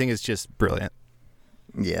nuisance, I think is just brilliant.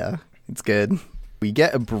 Yeah, it's good. We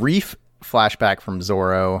get a brief flashback from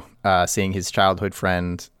Zoro seeing his childhood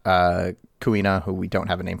friend Kuina, who we don't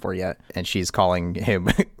have a name for yet, and she's calling him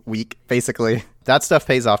weak, basically. That stuff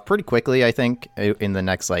pays off pretty quickly, I think, in the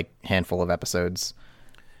next like handful of episodes.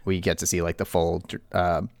 We get to see like the full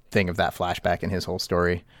thing of that flashback and his whole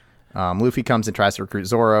story. Luffy comes and tries to recruit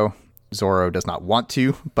Zoro. Zoro does not want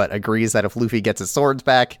to, but agrees that if Luffy gets his swords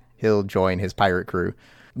back, he'll join his pirate crew.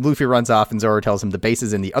 Luffy runs off and Zoro tells him the base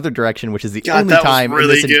is in the other direction, which is the only time. Was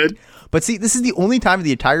really good. But see, this is the only time in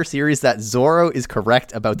the entire series that Zoro is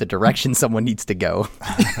correct about the direction someone needs to go.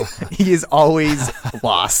 He is always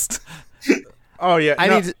lost. Oh yeah,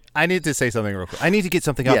 I need to say something real quick. I need to get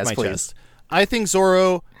something off my please. chest. I think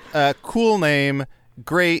Zoro, cool name,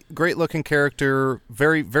 great looking character.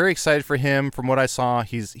 Very, very excited for him. From what I saw,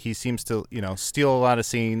 he seems to steal a lot of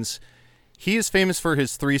scenes. He is famous for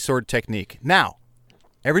his 3-sword technique. Now,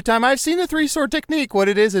 every time I've seen a 3-sword technique, what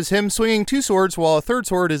it is him swinging 2 swords while a 3rd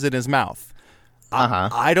sword is in his mouth.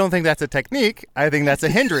 I don't think that's a technique. I think that's a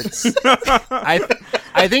hindrance.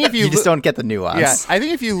 I think if you just don't get the nuance. Yeah, I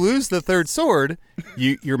think if you lose the 3rd sword,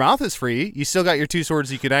 your mouth is free. You still got your 2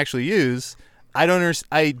 swords you could actually use. I don't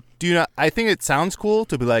understand. I think it sounds cool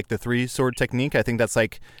to be like the 3-sword technique. I think that's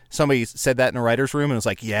like somebody said that in a writer's room and it's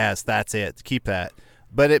like, yes, that's it. Keep that.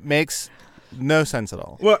 But it makes no sense at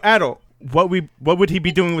all. Well, Adol, what would he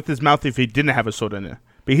be doing with his mouth if he didn't have a sword in it?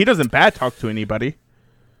 But he doesn't bad talk to anybody.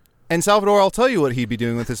 And Salvador, I'll tell you what he'd be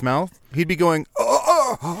doing with his mouth. He'd be going, So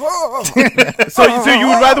you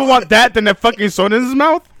would rather want that than a fucking sword in his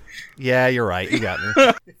mouth? Yeah, you're right. You got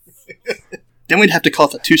me. Then we'd have to call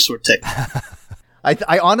it the 2-sword technique.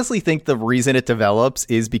 I honestly think the reason it develops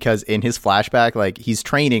is because in his flashback, like, he's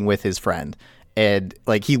training with his friend. And,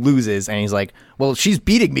 like, he loses, and he's like, well, she's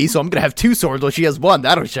beating me, so I'm going to have 2 swords. Well, she has 1.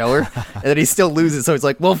 That'll show her. And then he still loses, so he's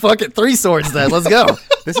like, well, fuck it, 3 swords then. Let's go.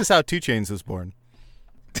 This is how 2 Chainz was born.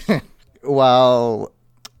 While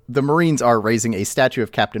the Marines are raising a statue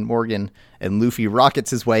of Captain Morgan, and Luffy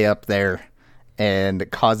rockets his way up there and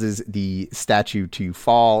causes the statue to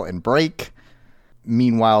fall and break.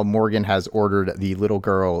 Meanwhile, Morgan has ordered the little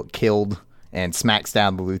girl killed and smacks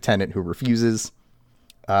down the lieutenant who refuses.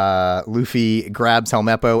 Luffy grabs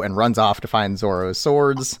Helmeppo and runs off to find Zoro's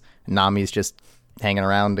swords. Nami's just hanging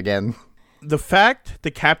around again. The fact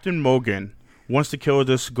that Captain Morgan wants to kill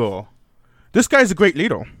this girl, this guy's a great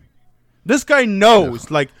leader. This guy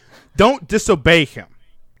knows, like, don't disobey him.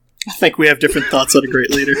 I think we have different thoughts on a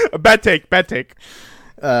great leader. Bad take.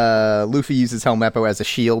 Luffy uses Helmeppo as a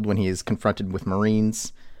shield when he is confronted with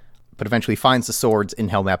Marines, but eventually finds the swords in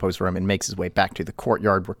Helmeppo's room and makes his way back to the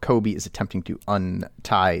courtyard where Kobe is attempting to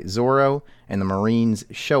untie Zoro, and the Marines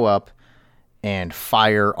show up and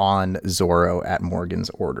fire on Zoro at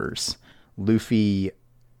Morgan's orders. Luffy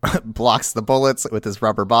blocks the bullets with his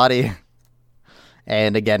rubber body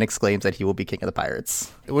and again exclaims that he will be king of the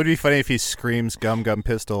pirates. It would be funny if he screams gum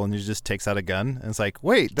pistol and he just takes out a gun and it's like,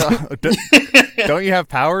 wait, don't you have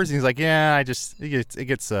powers? And he's like, yeah, it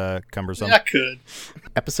gets cumbersome. Yeah, I could.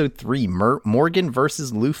 Episode 3, Morgan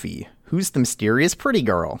versus Luffy. Who's the mysterious pretty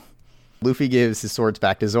girl? Luffy gives his swords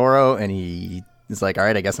back to Zoro and he is like, all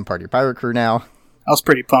right, I guess I'm part of your pirate crew now. I was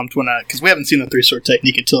pretty pumped because we haven't seen the 3-sword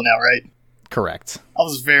technique until now, right? Correct. I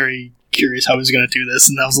was very curious how he was going to do this,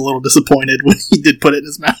 and I was a little disappointed when he did put it in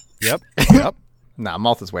his mouth. Yep. Nah,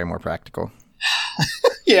 Malta's way more practical.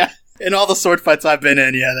 Yeah. In all the sword fights I've been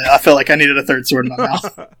in, yeah, I felt like I needed a third sword in my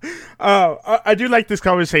mouth. I do like this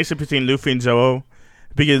conversation between Luffy and Zoro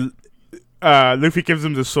because Luffy gives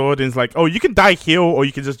him the sword and is like, "Oh, you can die here, or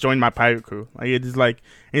you can just join my pirate crew." Like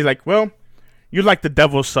he's like, "Well, you're like the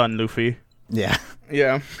devil's son, Luffy." Yeah.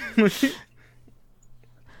 Yeah.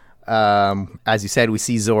 As you said, we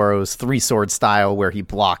see Zoro's 3-sword style where he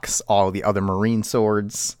blocks all the other marine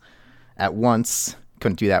swords at once.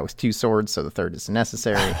 Couldn't do that with 2 swords, so the third is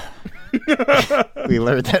necessary. We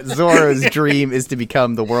learned that Zoro's dream is to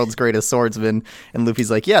become the world's greatest swordsman, and Luffy's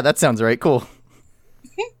like, yeah, that sounds right, cool.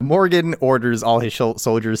 Morgan orders all his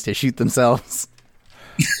soldiers to shoot themselves.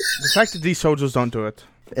 The fact that these soldiers don't do it.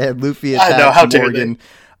 And Luffy I know, how attacks dare Morgan.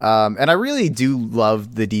 And I really do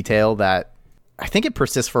love the detail that I think it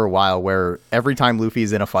persists for a while where every time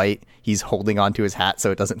Luffy's in a fight, he's holding onto his hat so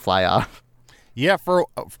it doesn't fly off. Yeah,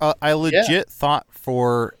 I legit thought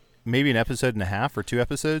for maybe an episode and a half or 2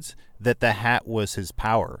 episodes that the hat was his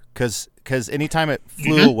power. Because anytime it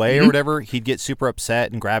flew away or whatever, he'd get super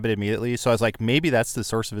upset and grab it immediately. So I was like, maybe that's the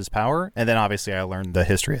source of his power. And then obviously I learned the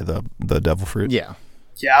history of the devil fruit. Yeah.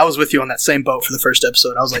 Yeah, I was with you on that same boat for the first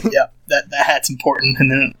episode. I was like, yeah, that hat's important. And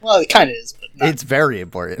then, well, it kind of is. But It's very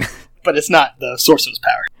important. But it's not the source of his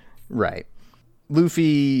power. Right.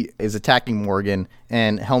 Luffy is attacking Morgan,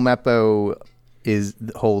 and Helmeppo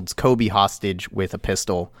holds Kobe hostage with a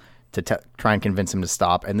pistol to try and convince him to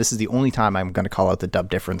stop. And this is the only time I'm going to call out the dub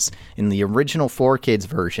difference. In the original 4Kids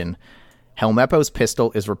version, Helmeppo's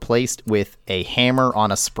pistol is replaced with a hammer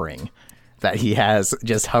on a spring that he has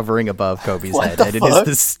just hovering above Kobe's head. And it is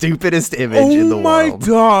the stupidest image in the world. Oh my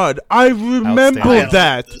god, I remember Outstanding.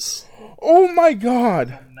 that. Oh my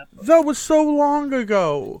god, that was so long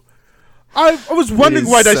ago. I was wondering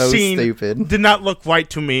why that so scene stupid. did not look right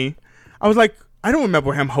to me. I was like, I don't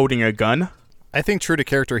remember him holding a gun. I think true to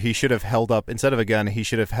character, he should have held up, instead of a gun, he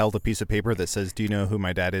should have held a piece of paper that says, "Do you know who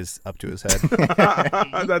my dad is?" up to his head.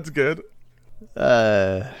 That's good.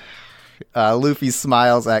 Luffy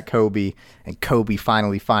smiles at Kobe, and Kobe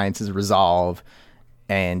finally finds his resolve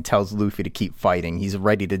and tells Luffy to keep fighting. He's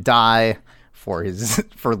ready to die for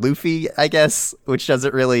Luffy, I guess, which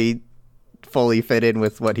doesn't really fully fit in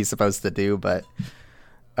with what he's supposed to do, but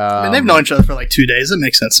I mean, they've known each other for like 2 days. It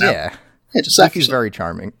makes sense now. yeah, Just sack Luffy's yourself. very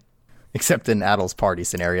charming, except in Adel's party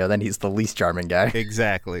scenario. Then he's the least charming guy.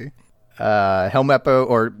 Exactly. Luffy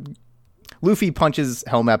punches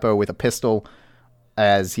Helmeppo with a pistol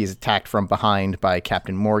as he's attacked from behind by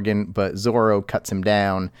Captain Morgan, but Zoro cuts him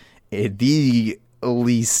down. The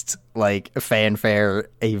least fanfare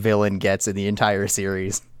a villain gets in the entire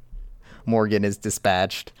series. Morgan is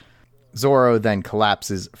dispatched. Zoro then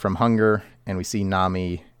collapses from hunger, and we see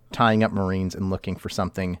Nami tying up Marines and looking for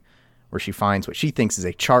something, where she finds what she thinks is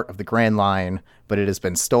a chart of the Grand Line, but it has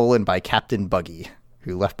been stolen by Captain Buggy,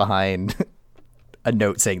 who left behind a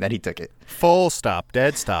note saying that he took it. Full stop.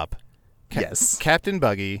 Dead stop. Yes. Captain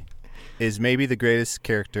Buggy is maybe the greatest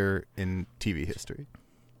character in TV history.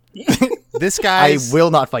 This I guy's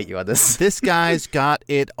will not fight you on this. This guy's got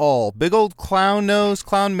it all. Big old clown nose,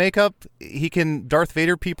 clown makeup. He can Darth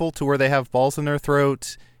Vader people to where they have balls in their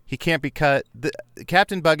throat. He can't be cut.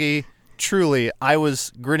 Captain Buggy, truly, I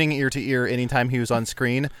was grinning ear to ear anytime he was on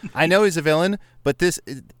screen. I know he's a villain, but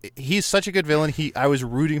he's such a good villain. I was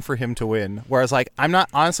rooting for him to win. Whereas, I'm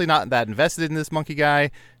honestly not that invested in this monkey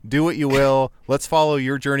guy. Do what you will. Let's follow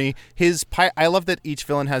your journey. I love that each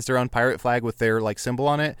villain has their own pirate flag with their symbol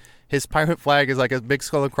on it. His pirate flag is like a big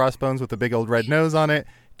skull and crossbones with a big old red nose on it.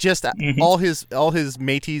 Just all his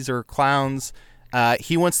mateys are clowns.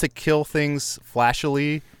 He wants to kill things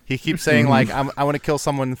flashily. He keeps saying I want to kill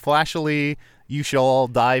someone flashily. You shall all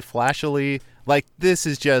die flashily. This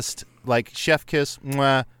is just chef kiss.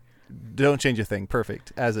 Mwah, don't change a thing.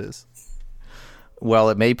 Perfect as is. Well,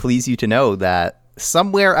 it may please you to know that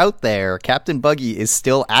somewhere out there, Captain Buggy is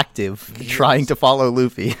still active, trying to follow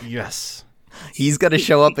Luffy. Yes. He's going to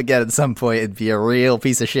show up again at some point and be a real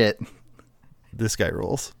piece of shit. This guy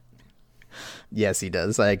rules. Yes, he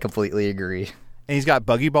does. I completely agree. And he's got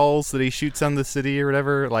buggy balls that he shoots on the city or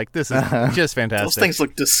whatever. This is just fantastic. Those things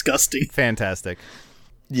look disgusting. Fantastic.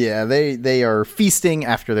 Yeah, they are feasting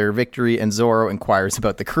after their victory, and Zoro inquires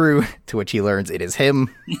about the crew, to which he learns it is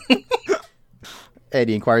him. And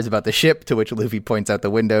he inquires about the ship, to which Luffy points out the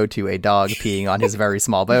window to a dog peeing on his very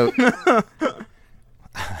small boat.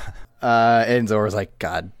 And Zoro's like,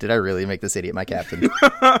 God, did I really make this idiot my captain?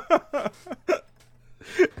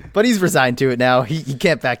 But he's resigned to it now. He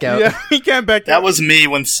can't back out. Yeah, he can't back That out. was me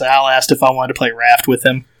when Sal asked if I wanted to play Raft with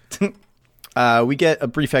him. We get a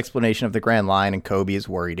brief explanation of the Grand Line, and Kobe is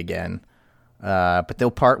worried again. But they'll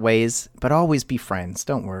part ways, but always be friends.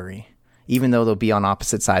 Don't worry. even though they'll be on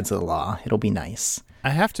opposite sides of the law. It'll be nice.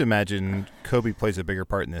 I have to imagine Kobe plays a bigger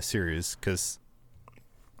part in this series because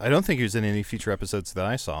I don't think he was in any future episodes that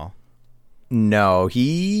I saw. No,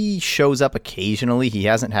 he shows up occasionally. He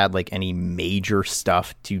hasn't had like any major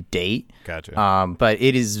stuff to date. Gotcha. But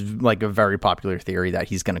it is like a very popular theory that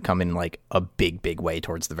he's going to come in like a big way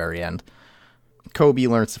towards the very end. Kobe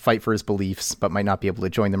learns to fight for his beliefs, but might not be able to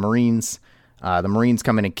join the Marines. The Marines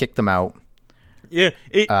come in and kick them out. Yeah,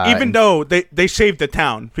 even though they saved the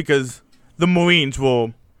town because the Marines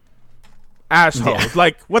will assholes. Yeah.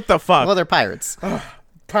 Like, what the fuck? Well, they're pirates.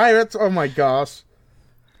 Pirates? Oh my gosh.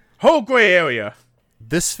 Whole gray area.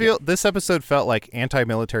 This episode felt like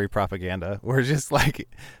anti-military propaganda, where just like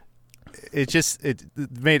it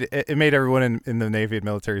made everyone in the Navy and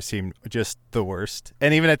military seem just the worst.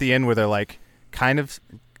 And even at the end, where they're like kind of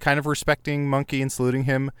respecting Monkey and saluting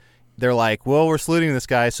him, they're like, "Well, we're saluting this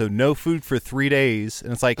guy, so no food for 3 days."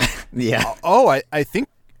 And it's like, Yeah. Oh, I think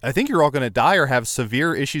you're all going to die or have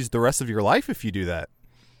severe issues the rest of your life if you do that.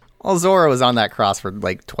 Well, Zoro was on that cross for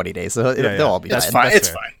like 20 days, so they'll all be That's dead. fine. That's It's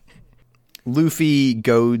fair. fine. Luffy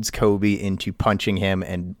goads Kobe into punching him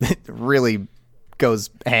and really goes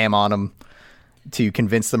ham on him to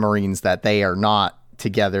convince the Marines that they are not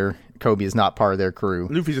together. Kobe is not part of their crew.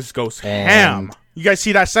 Luffy just goes And- ham. You guys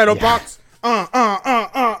see that saddle box?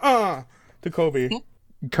 To Kobe.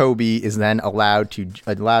 Kobe is then allowed to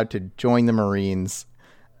join the Marines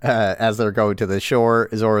as they're going to the shore.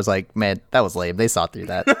 Zoro's like, man, that was lame. They saw through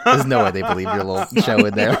that. There's no way they believe your little show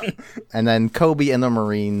in there. And then Kobe and the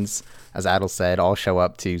Marines, as Adel said, all show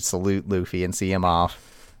up to salute Luffy and see him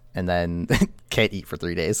off, and then can't eat for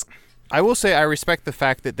 3 days. I will say I respect the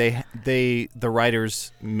fact that the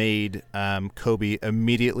writers made Kobe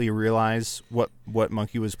immediately realize what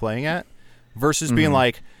Monkey was playing at, versus being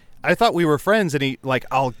like, I thought we were friends, and he like,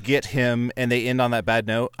 I'll get him, and they end on that bad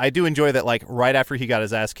note. I do enjoy that, like right after he got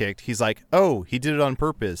his ass kicked, he's like, oh, he did it on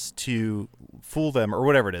purpose to fool them or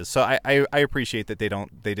whatever it is. So I appreciate that they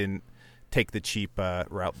didn't take the cheap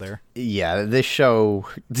route there. Yeah, this show,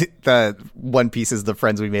 the One Piece is the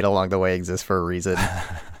friends we made along the way exist for a reason.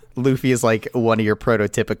 Luffy is like one of your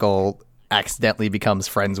prototypical accidentally becomes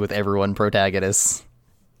friends with everyone protagonists.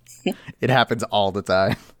 It happens all the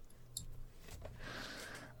time.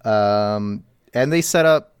 And they set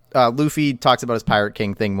up, Luffy talks about his Pirate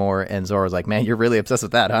King thing more, and Zoro's like, man, you're really obsessed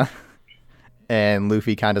with that, huh? And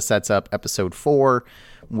Luffy kind of sets up episode 4,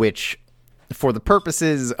 which, for the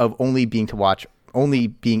purposes of only being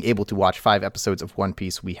able to watch 5 episodes of One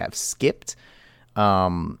Piece, we have skipped,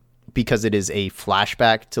 because it is a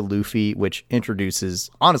flashback to Luffy, which introduces,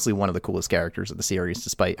 honestly, one of the coolest characters of the series,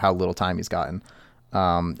 despite how little time he's gotten,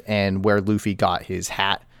 and where Luffy got his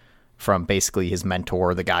hat from basically his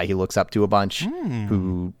mentor, the guy he looks up to a bunch,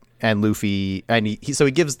 Luffy, and he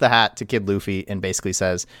gives the hat to Kid Luffy and basically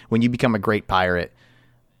says, when you become a great pirate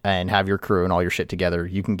and have your crew and all your shit together,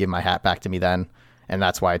 you can give my hat back to me then. And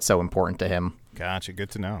that's why it's so important to him. Gotcha, good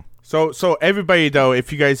to know. So everybody though,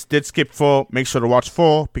 if you guys did skip 4, make sure to watch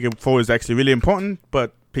 4 because 4 is actually really important.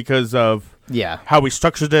 But because of how we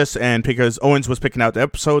structured this and because Owens was picking out the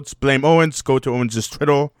episodes, blame Owens. Go to Owens'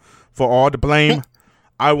 Twitter for all the blame.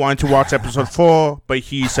 I wanted to watch episode 4, but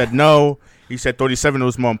he said no. He said 37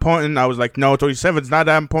 was more important. I was like, no, 37 is not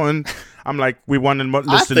that important. I'm like, we want to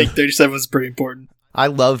listen. I think 37 is pretty important. I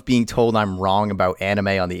love being told I'm wrong about anime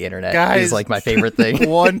on the internet. Guys, it's like my favorite thing.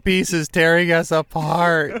 One Piece is tearing us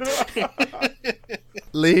apart.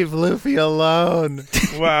 Leave Luffy alone.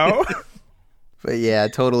 Wow. But yeah,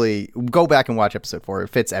 totally. Go back and watch episode 4. It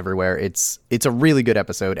fits everywhere. It's a really good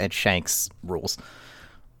episode, and Shanks rules.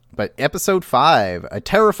 But episode 5, a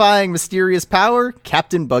terrifying, mysterious power,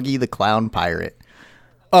 Captain Buggy the Clown Pirate.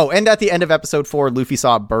 Oh, and at the end of episode 4, Luffy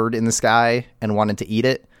saw a bird in the sky and wanted to eat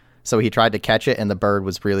it. So he tried to catch it, and the bird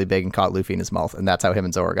was really big and caught Luffy in his mouth, and that's how him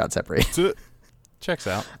and Zoro got separated. Checks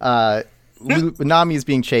out. Nami is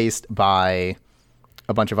being chased by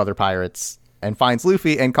a bunch of other pirates and finds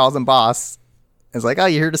Luffy and calls him boss. It's like, oh,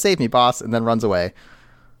 you're here to save me, boss, and then runs away.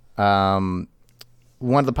 One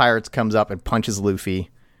of the pirates comes up and punches Luffy.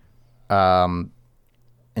 And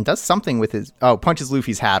does something with his punches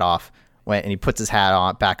Luffy's hat off and he puts his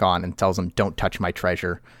hat back on and tells him, don't touch my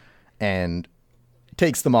treasure, and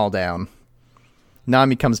takes them all down.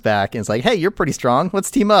 Nami comes back and is like, hey, you're pretty strong,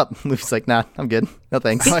 let's team up. Luffy's like, nah, I'm good, no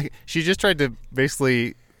thanks. Like, she just tried to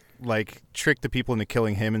basically like trick the people into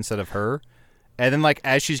killing him instead of her. And then, like,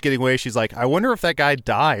 as she's getting away, she's like, I wonder if that guy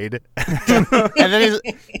died.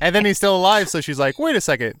 and then he's still alive. So she's like, wait a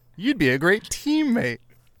second, you'd be a great teammate.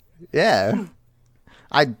 Yeah.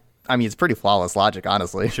 I mean, it's pretty flawless logic,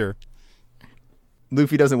 honestly. Sure.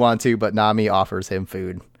 Luffy doesn't want to, but Nami offers him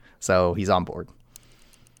food. So he's on board.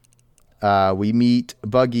 We meet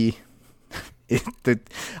Buggy.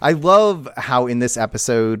 I love how in this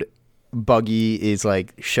episode, Buggy is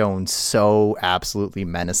like shown so absolutely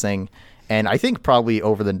menacing. And I think probably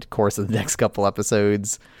over the course of the next couple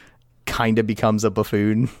episodes, kind of becomes a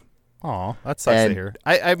buffoon. Aw, that sucks to hear.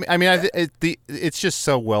 I mean, it's just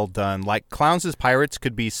so well done. Like, Clowns as Pirates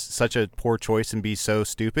could be such a poor choice and be so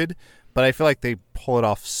stupid, but I feel like they pull it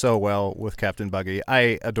off so well with Captain Buggy.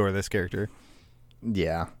 I adore this character.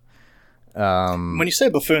 Yeah. When you say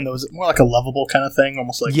buffoon, though, is it more like a lovable kind of thing?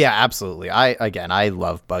 Almost like... Yeah, absolutely. I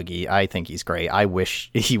love Buggy. I think he's great. I wish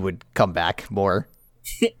he would come back more.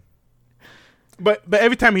 But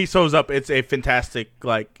every time he shows up, it's a fantastic,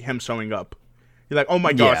 like, him showing up. You're like, oh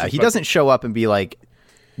my gosh. Yeah, he doesn't show up and be like,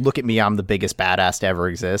 look at me, I'm the biggest badass to ever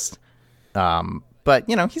exist. But,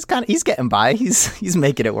 you know, he's getting by. He's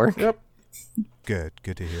making it work. Yep. Good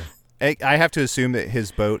to hear. I have to assume that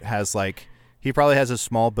his boat has, like, he probably has a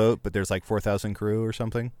small boat, but there's like 4,000 crew or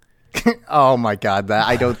something. Oh my god,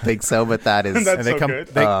 I don't think so, but that is... That's and they so come,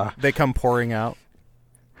 good. They come pouring out.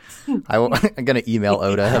 I'm going to email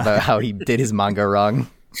Oda about how he did his manga wrong.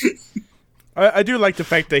 I do like the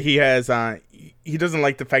fact that he has, he doesn't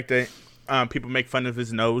like the fact that people make fun of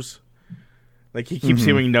his nose. Like, he keeps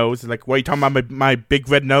hearing nose. Like, what are you talking about, my big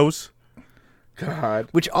red nose? God.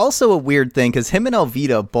 Which also a weird thing, because him and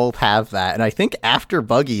Alvida both have that, and I think after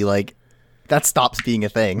Buggy, like, that stops being a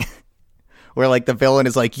thing. Where, like, the villain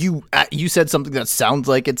is like, you said something that sounds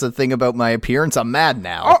like it's a thing about my appearance, I'm mad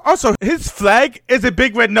now. Also, his flag is a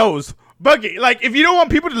big red nose. Buggy, like, if you don't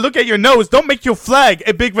want people to look at your nose, don't make your flag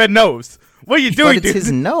a big red nose. What are you doing, but it's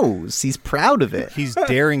his nose. He's proud of it. He's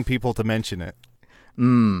daring people to mention it.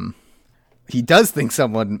 He does think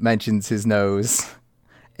someone mentions his nose.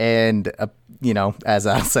 And, you know, as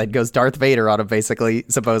Al said, goes Darth Vader on him, basically,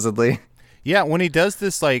 supposedly. Yeah, when he does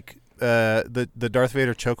this, like, the Darth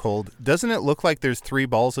Vader chokehold, doesn't it look like there's 3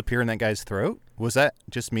 balls appear in that guy's throat? Was that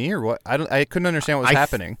just me or what? I couldn't understand what was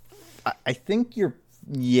happening. I think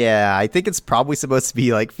I think it's probably supposed to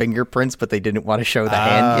be like fingerprints, but they didn't want to show the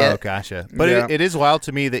hand yet. Oh, gotcha. But Yeah. it is wild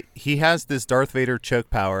to me that he has this Darth Vader choke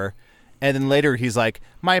power, and then later he's like,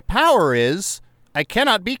 my power is I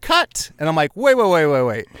cannot be cut. And I'm like,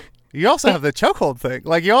 wait. You also have the chokehold thing.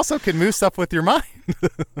 Like, you also can move stuff with your mind.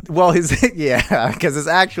 Well, because his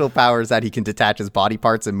actual power is that he can detach his body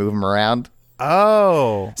parts and move them around.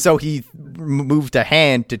 Oh. So he moved a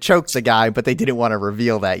hand to choke the guy, but they didn't want to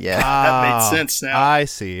reveal that yet. That made sense now. I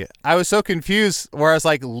see. I was so confused where I was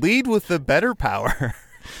like, lead with the better power.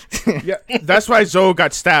 Yeah, that's why Zoe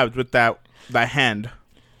got stabbed with that hand.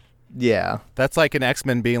 Yeah. That's like an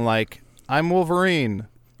X-Men being like, I'm Wolverine.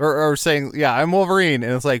 Or saying, yeah, I'm Wolverine.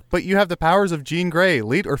 And it's like, but you have the powers of Jean Grey.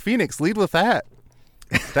 Phoenix, lead with that.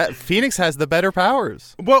 That Phoenix has the better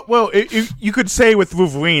powers. Well, you could say with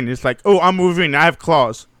Wolverine, it's like, oh, I'm Wolverine, I have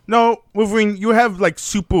claws. No, Wolverine, you have, like,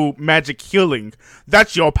 super magic healing.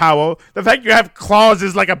 That's your power. The fact you have claws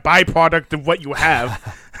is like a byproduct of what you have.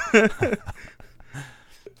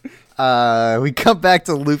 We come back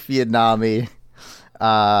to Luffy and Nami.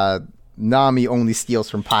 Nami only steals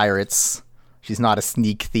from pirates. She's not a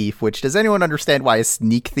sneak thief, which, does anyone understand why a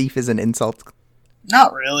sneak thief is an insult?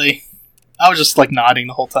 Not really. I was just, like, nodding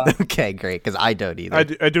the whole time. Okay, great, because I don't either.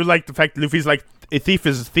 I do like the fact that Luffy's like, a thief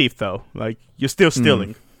is a thief, though. Like, you're still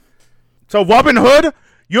stealing. So, Robin Hood,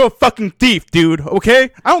 you're a fucking thief, dude,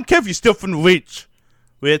 okay? I don't care if you steal from the rich.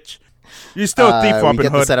 You're still a thief, Robin we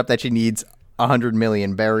get Hood. the setup that she needs 100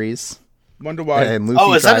 million berries. Wonder why. And Luffy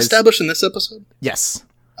Oh, is that tries- established in this episode? Yes.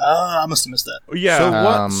 I must have missed that.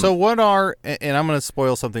 Yeah. So what are, and I'm going to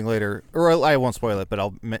spoil something later, or I won't spoil it, but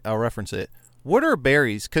I'll reference it. What are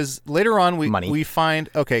berries? Because later on we find,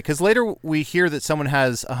 because later we hear that someone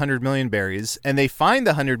has 100 million berries, and they find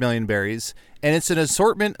the 100 million berries, and it's an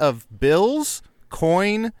assortment of bills,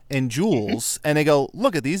 coin, and jewels, and they go,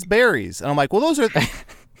 look at these berries. And I'm like, well,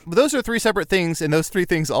 those are 3 separate things, and those 3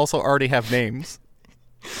 things also already have names.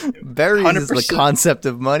 Berries is the 100%. concept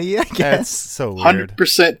of money, I That's guess. so weird.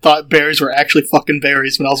 100% thought berries were actually fucking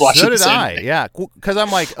berries when I was watching So did this I, anime. yeah. Because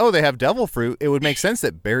I'm like, oh, they have devil fruit. It would make sense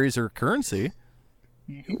that berries are currency.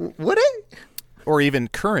 Would it? Or even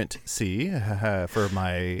currency, for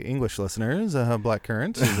my English listeners. Black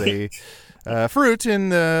currant is a fruit in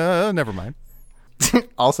never mind.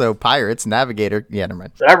 Also, pirates, navigator. Yeah, never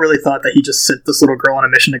mind. But I really thought that he just sent this little girl on a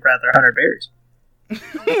mission to grab their 100 berries.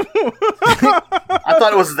 I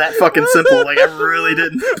thought it was that fucking simple. Like, I really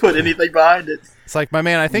didn't put anything behind it. It's like, my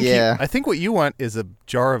man, I think Yeah. I think what you want is a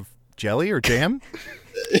jar of jelly or jam.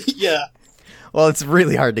 Yeah. Well, it's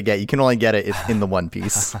really hard to get. You can only get it in the One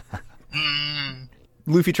Piece.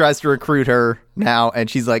 Luffy tries to recruit her now, and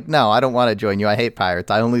she's like, "No, I don't want to join you. I hate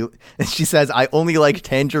pirates. And she says, I only like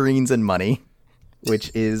tangerines and money,"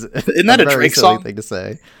 which is Isn't that a very Drake silly song? thing to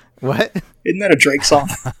say. What? Isn't that a Drake song?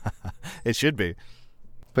 It should be.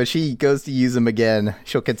 But she goes to use him again.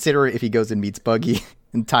 She'll consider it if he goes and meets Buggy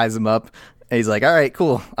and ties him up. And he's like, "All right,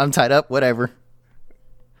 cool. I'm tied up. Whatever."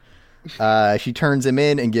 She turns him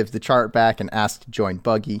in and gives the chart back and asks to join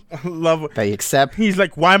Buggy. Love it. They accept. He's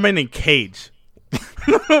like, why am I in a cage?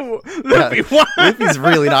 Luffy, why? Luffy's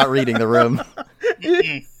really not reading the room.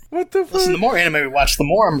 What the fuck? Listen, the more anime we watch, the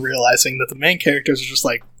more I'm realizing that the main characters are just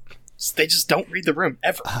like, they just don't read the room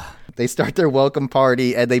ever. They start their welcome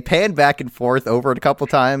party, and they pan back and forth over it a couple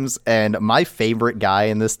times. And my favorite guy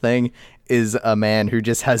in this thing is a man who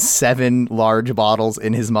just has 7 large bottles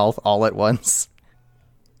in his mouth all at once.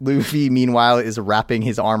 Luffy, meanwhile, is wrapping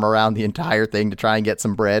his arm around the entire thing to try and get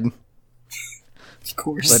some bread. Of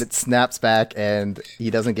course. But it snaps back, and he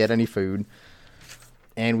doesn't get any food.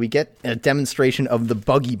 And we get a demonstration of the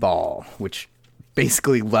Buggy Ball, which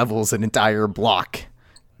basically levels an entire block.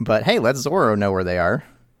 But hey, let Zoro know where they are.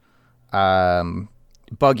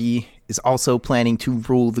 Buggy is also planning to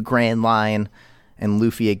rule the Grand Line, and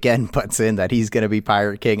Luffy again butts in that he's going to be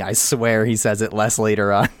Pirate King. I swear he says it less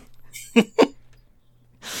later on.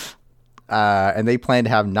 And they plan to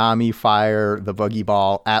have Nami fire the Buggy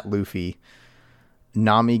Ball at Luffy.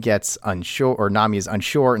 Nami is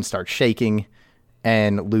unsure and starts shaking,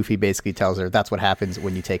 and Luffy basically tells her that's what happens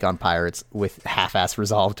when you take on pirates with half-ass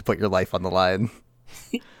resolve to put your life on the line.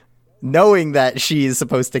 Knowing that she is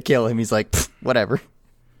supposed to kill him, he's like, whatever.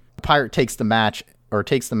 The pirate takes the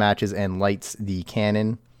matches and lights the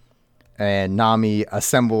cannon, and Nami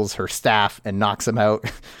assembles her staff and knocks him out.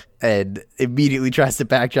 And immediately tries to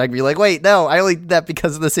backtrack and be like, wait, no, I only did that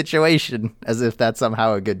because of the situation. As if that's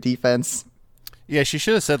somehow a good defense. Yeah, she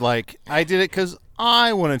should have said, like, I did it because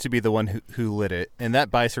I wanted to be the one who lit it. And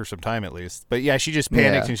that buys her some time at least. But yeah, she just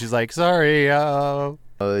panics and she's like, sorry.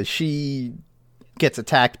 She gets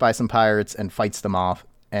attacked by some pirates and fights them off.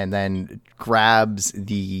 And then grabs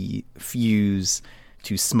the fuse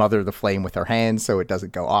to smother the flame with her hands so it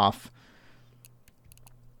doesn't go off.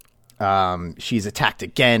 She's attacked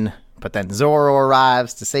again, but then Zoro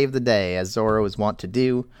arrives to save the day, as Zoro is wont to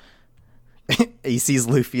do. He sees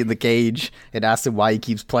Luffy in the cage and asks him why he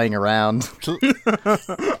keeps playing around.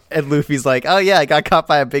 And Luffy's like, oh yeah, I got caught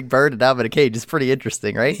by a big bird and now I'm in a cage. It's pretty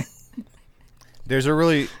interesting, right? There's a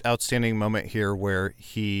really outstanding moment here where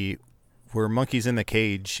Monkey's in the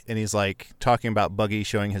cage and he's like talking about Buggy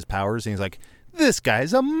showing his powers and he's like, this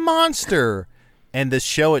guy's a monster. And the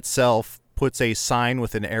show itself puts a sign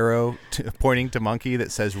with an arrow pointing to Monkey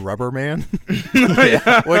that says Rubber Man. Which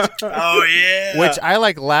I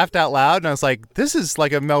like laughed out loud and I was like, this is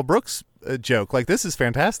like a Mel Brooks joke. Like, this is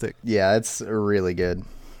fantastic. Yeah, it's really good.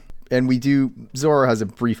 And Zoro has a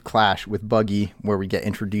brief clash with Buggy where we get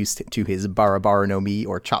introduced to his Barabara no Mi,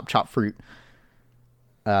 or Chop Chop Fruit.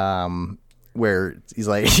 Where he's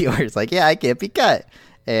like, yeah, I can't be cut.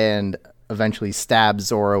 And eventually stabs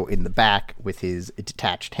Zoro in the back with his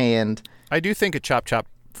detached hand. I do think a Chop Chop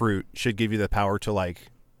Fruit should give you the power to, like,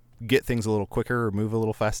 get things a little quicker or move a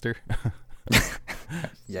little faster.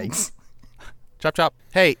 Yikes. Chop Chop.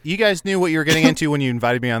 Hey, you guys knew what you were getting into when you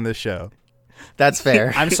invited me on this show. That's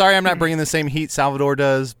fair. I'm sorry I'm not bringing the same heat Salvador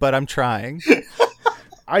does, but I'm trying.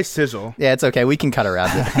 I sizzle. Yeah, it's okay. We can cut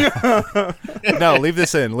around it. No, leave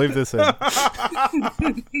this in. Leave this in.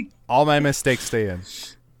 All my mistakes stay in.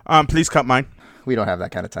 Please cut mine. We don't have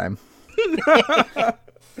that kind of time.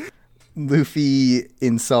 Luffy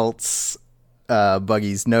insults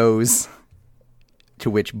Buggy's nose, to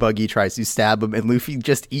which Buggy tries to stab him, and Luffy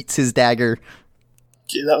just eats his dagger.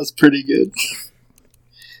 Yeah, that was pretty good.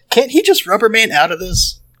 Can't he just Rubber Man out of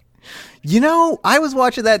this? You know, I was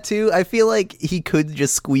watching that too. I feel like he could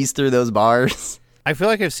just squeeze through those bars. I feel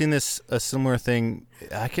like I've seen a similar thing.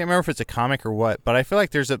 I can't remember if it's a comic or what, but I feel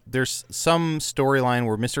like there's some storyline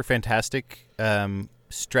where Mr. Fantastic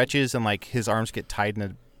stretches and like his arms get tied in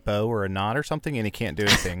a bow or a knot or something, and he can't do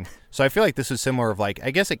anything. So I feel like this is similar. Of like,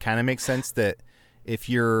 I guess it kind of makes sense that if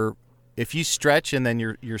you stretch and then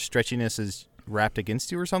your stretchiness is wrapped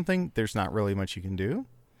against you or something, there's not really much you can do.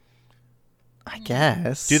 I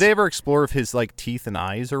guess. Do they ever explore if his like teeth and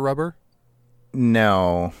eyes are rubber?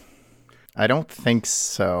 No, I don't think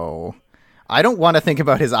so. I don't want to think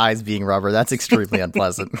about his eyes being rubber. That's extremely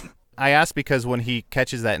unpleasant. I asked because when he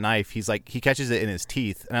catches that knife, he catches it in his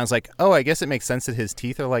teeth, and I was like, oh, I guess it makes sense that his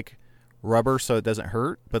teeth are like rubber, so it doesn't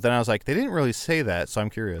hurt. But then I was like, they didn't really say that, so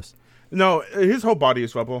I'm curious. No, his whole body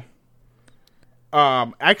is rubber.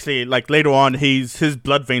 Actually, like later on, his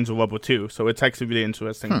blood veins are rubber too, so it's actually really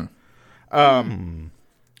interesting.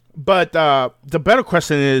 But the better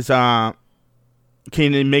question is, can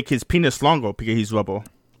he make his penis longer because he's rubber?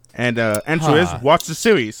 And answer is watch the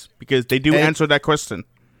series because they do answer that question.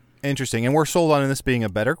 Interesting. And we're sold on this being a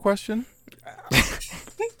better question?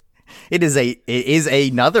 It is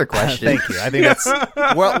another question. Thank you. I think that's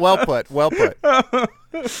well put. Well put.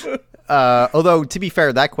 Although, to be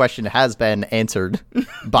fair, that question has been answered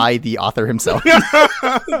by the author himself.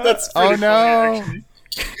 That's pretty funny, actually.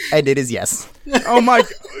 And it is yes. Oh my!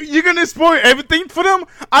 You're gonna spoil everything for them?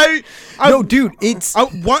 No, dude, it's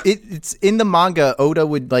what? it's in the manga. Oda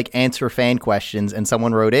would like answer fan questions, and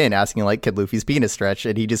someone wrote in asking like, "Could Luffy's penis stretch?"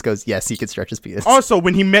 And he just goes, "Yes, he could stretch his penis." Also,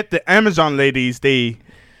 when he met the Amazon ladies, they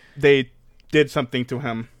did something to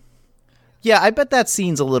him. Yeah, I bet that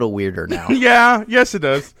scene's a little weirder now. Yeah, yes, it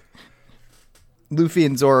does. Luffy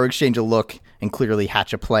and Zoro exchange a look and clearly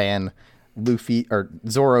hatch a plan.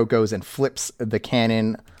 Zoro goes and flips the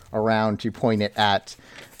cannon around to point it at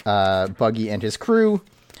Buggy and his crew.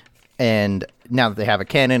 And now that they have a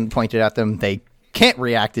cannon pointed at them, they can't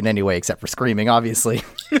react in any way except for screaming, obviously.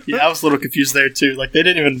 Yeah, I was a little confused there too. Like they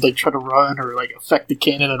didn't even like try to run or like affect the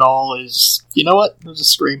cannon at all. Is you know what? It was a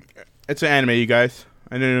scream. It's an anime, you guys.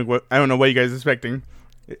 I don't know what you guys are expecting.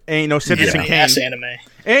 It ain't no Citizen Kane. Ass anime. It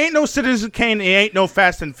ain't no Citizen Kane. It ain't no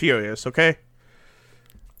Fast and Furious. Okay.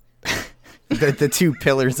 The two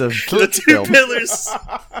pillars of The two film.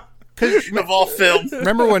 pillars of all film.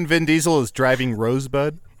 Remember when Vin Diesel is driving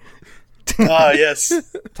Rosebud? Ah, yes.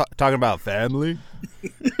 Talking about family?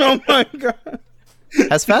 Oh my god.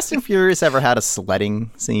 Has Fast and Furious ever had a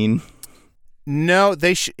sledding scene? No,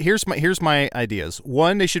 they here's my ideas.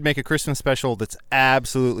 One, they should make a Christmas special that's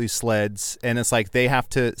absolutely sleds, and it's like they have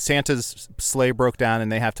to Santa's sleigh broke down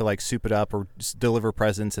and they have to like soup it up or just deliver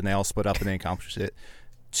presents, and they all split up and they accomplish it.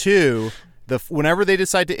 Two, whenever they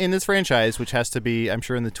decide to end this franchise, which has to be I'm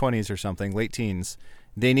sure in the 20s or something, late teens,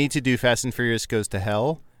 they need to do Fast and Furious Goes to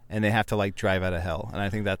Hell, and they have to like drive out of hell, and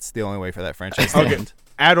I think that's the only way for that franchise to end.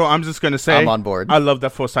 Adol, I'm just gonna say I'm on board. I love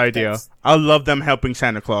that first idea. I love them helping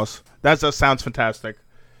Santa Claus. That just sounds fantastic.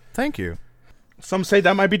 Thank you. Some say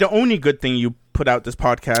that might be the only good thing you put out this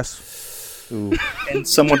podcast. Ooh. And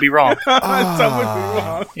some would be wrong. Some would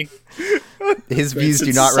be wrong. His views do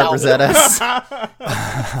It's not salvo. represent us.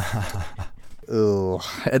 Ooh.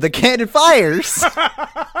 The cannon fires!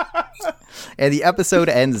 And the episode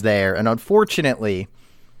ends there. And unfortunately,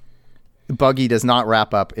 Buggy does not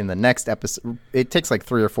wrap up in the next episode. It takes like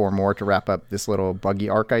 3 or 4 more to wrap up this little Buggy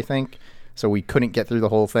arc, I think. So we couldn't get through the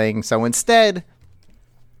whole thing. So instead,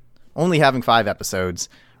 only having 5 episodes,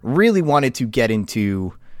 really wanted to get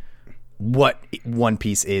into what One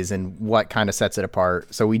Piece is and what kind of sets it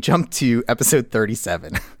apart. So we jumped to episode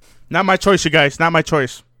 37. Not my choice, you guys. Not my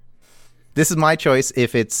choice. This is my choice.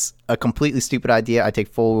 If it's a completely stupid idea, I'll take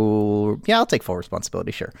full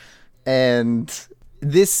responsibility, sure. And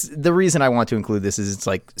the reason I want to include this is it's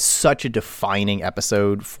like such a defining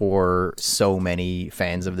episode for so many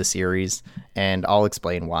fans of the series, and I'll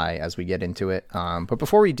explain why as we get into it. But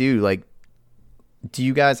before we do, like, do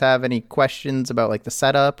you guys have any questions about like the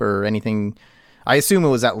setup or anything? I assume it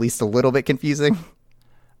was at least a little bit confusing.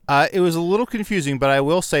 It was a little confusing, but I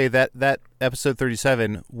will say that episode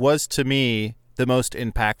 37 was to me the most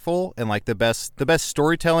impactful and like the best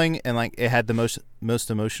storytelling, and like it had the most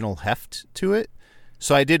emotional heft to it.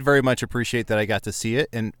 So I did very much appreciate that I got to see it,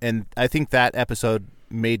 and I think that episode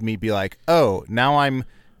made me be like, oh, now I'm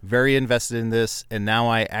very invested in this, and now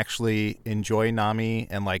I actually enjoy Nami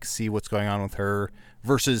and like see what's going on with her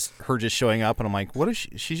versus her just showing up and I'm like, what is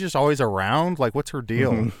she? She's just always around. Like, what's her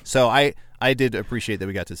deal? Mm-hmm. So I did appreciate that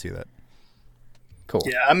we got to see that. Cool.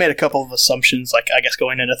 Yeah, I made a couple of assumptions, like, I guess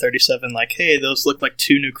going into 37, like, hey, those look like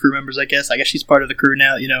 2 new crew members, I guess she's part of the crew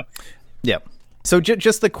now, you know? Yep. So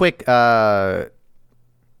just the quick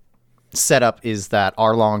setup is that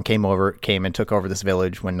Arlong came and took over this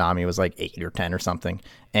village when Nami was like 8 or 10 or something.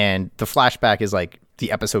 And the flashback is like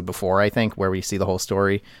the episode before, I think, where we see the whole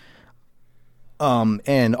story. And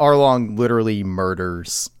Arlong literally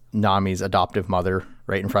murders Nami's adoptive mother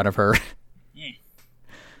right in front of her.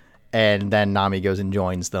 And then Nami goes and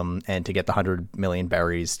joins them, and to get the 100 million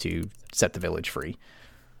berries to set the village free.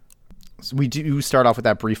 So we do start off with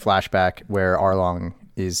that brief flashback where Arlong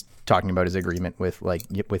is talking about his agreement with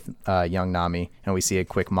young Nami, and we see a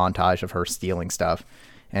quick montage of her stealing stuff.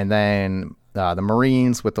 And then the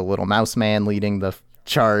Marines with the little mouse man leading the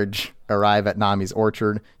charge arrive at Nami's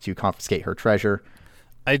orchard to confiscate her treasure.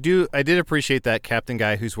 I did appreciate that captain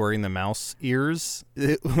guy who's wearing the mouse ears.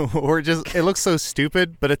 It looks so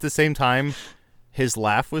stupid, but at the same time, his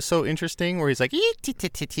laugh was so interesting where he's like,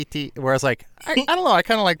 where I was like, I don't know, I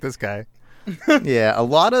kind of like this guy. Yeah, a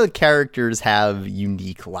lot of characters have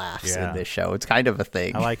unique laughs Yeah. in this show. It's kind of a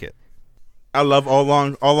thing. I like it. I love All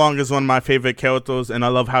Long. All Long is one of my favorite characters, and I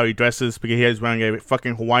love how he dresses because he is wearing a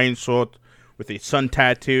fucking Hawaiian shirt with a sun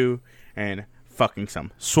tattoo and fucking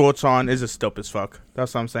some shorts on. Is just dope as fuck.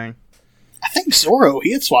 That's what I'm saying. I think Zoro,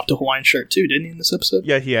 he had swapped a Hawaiian shirt too, didn't he, in this episode?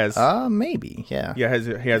 Yeah, he has. Maybe, yeah. Yeah,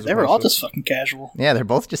 he has. They were all just fucking casual. Yeah, they're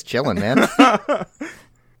both just chilling, man.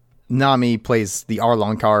 Nami plays the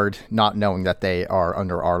Arlong card, not knowing that they are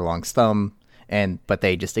under Arlong's thumb, but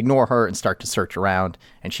they just ignore her and start to search around,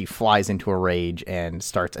 and she flies into a rage and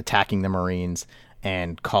starts attacking the Marines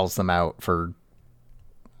and calls them out for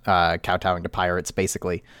kowtowing to pirates,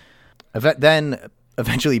 basically. Then,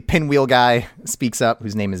 eventually, Pinwheel Guy speaks up,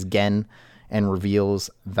 whose name is Gen, and reveals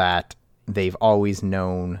that they've always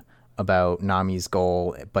known about Nami's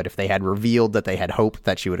goal, but if they had revealed that they had hoped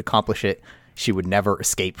that she would accomplish it, she would never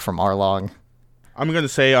escape from Arlong. I'm going to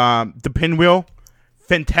say the Pinwheel,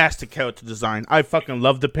 fantastic character design. I fucking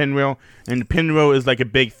love the Pinwheel, and the Pinwheel is like a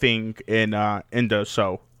big thing in the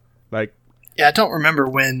show. Like, Yeah, I don't remember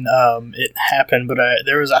when it happened, but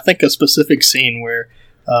there was, I think, a specific scene where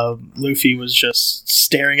Luffy was just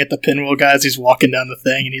staring at the Pinwheel guy as he's walking down the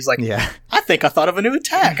thing, and he's like, Yeah. I think I thought of a new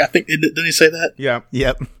attack. I think, didn't he say that? yeah.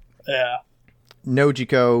 Yep. Yeah.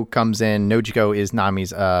 Nojiko comes in. Nojiko is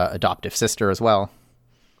Nami's adoptive sister as well,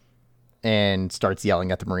 and starts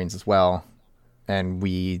yelling at the Marines as well. And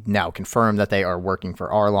we now confirm that they are working for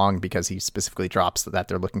Arlong because he specifically drops that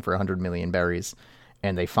they're looking for 100 million berries,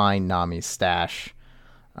 and they find Nami's stash.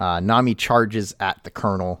 Nami charges at the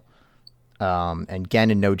Colonel, and Gen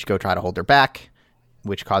and Nojiko try to hold her back,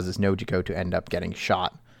 which causes Nojiko to end up getting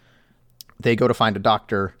shot. They go to find a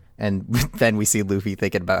doctor, and then we see Luffy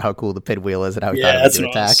thinking about how cool the Pinwheel is and how he thought it that's would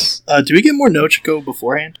what attack. do we get more Nojiko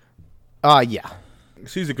beforehand? Yeah.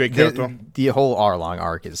 She's a great character. The whole Arlong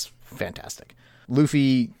arc is fantastic.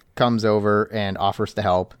 Luffy comes over and offers to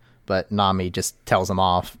help, but Nami just tells him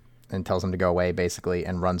off and tells him to go away, basically,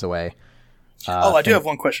 and runs away. I do have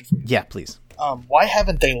one question for you. Yeah, please. Why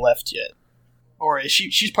haven't they left yet? Or is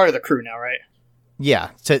she's part of the crew now, right? Yeah,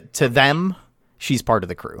 to them, she's part of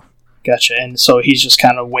the crew. Gotcha. And so he's just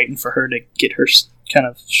kind of waiting for her to get her kind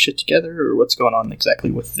of shit together, or what's going on exactly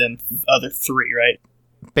with them other three, right?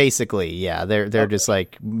 Basically, yeah. They're just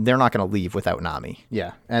like, they're not going to leave without Nami.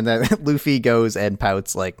 Yeah. And then Luffy goes and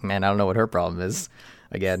pouts like, man, I don't know what her problem is.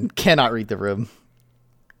 Again, cannot read the room.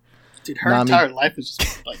 Dude, her Nami- entire life is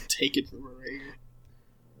just like taken from her, right?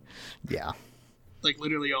 Yeah. Like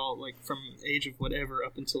literally all, like from age of whatever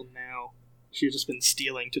up until now, she's just been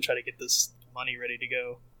stealing to try to get this money ready to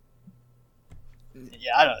go.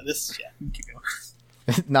 Yeah, I don't know. Keep going.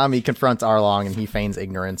 Nami confronts Arlong and he feigns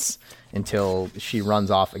ignorance until she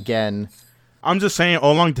runs off again. I'm just saying,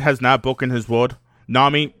 Arlong has not broken his word.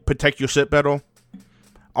 Nami, protect your shit better.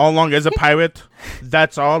 Arlong is a pirate.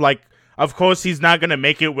 That's all. Like, of course, he's not gonna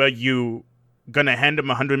make it where you gonna hand him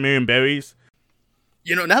 100 million berries.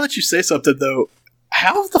 You know, now that you say something though,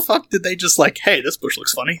 how the fuck did they just like, hey, this bush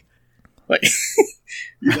looks funny? Like,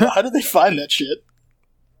 how did they find that shit?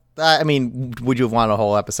 I mean, would you have wanted a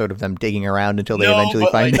whole episode of them digging around until they eventually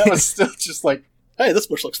but, find like, it? that was still just like, hey, this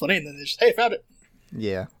bush looks funny, and then they just, hey, found it.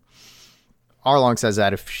 Yeah. Arlong says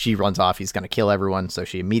that if she runs off, he's going to kill everyone, so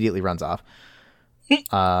she immediately runs off.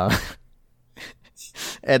 And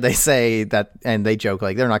they say that, and they joke,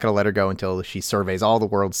 like, they're not going to let her go until she surveys all the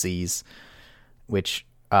world seas, which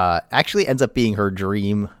actually ends up being her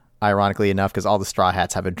dream, ironically enough, because all the Straw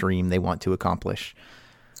Hats have a dream they want to accomplish.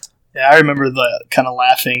 Yeah, I remember the kind of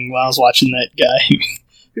laughing while I was watching that guy.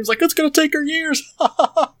 He was like, it's going to take her years.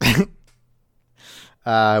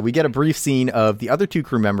 We get a brief scene of the other two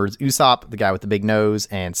crew members, Usopp, the guy with the big nose,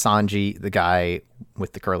 and Sanji, the guy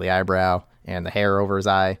with the curly eyebrow and the hair over his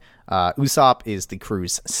eye. Usopp is the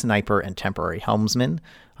crew's sniper and temporary helmsman.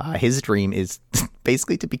 His dream is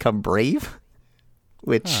basically to become brave,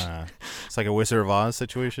 which... It's like a Wizard of Oz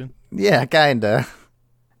situation. Yeah, kinda.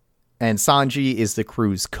 And Sanji is the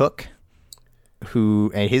crew's cook,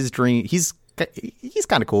 and his dream, he's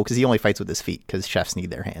kind of cool because he only fights with his feet because chefs need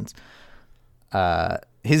their hands.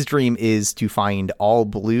 His dream is to find All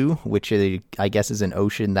Blue, which I guess is an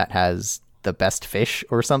ocean that has the best fish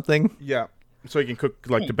or something. Yeah, so he can cook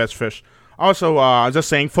like the best fish. Also, just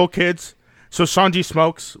saying, for kids, so Sanji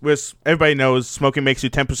smokes, which everybody knows smoking makes you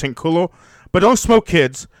 10% cooler, but don't smoke,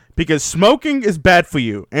 kids, because smoking is bad for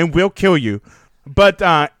you and will kill you. But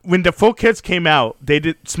when the 4Kids came out, they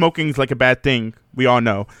did smoking's like a bad thing. We all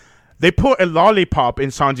know. They put a lollipop in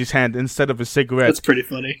Sanji's hand instead of a cigarette. That's pretty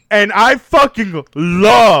funny. And I fucking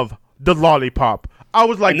love the lollipop. I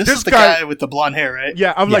was like, And this this is the guy with the blonde hair, right?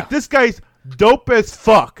 Yeah, I'm like, this guy's dope as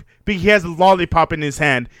fuck. But he has a lollipop in his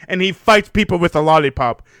hand, and he fights people with a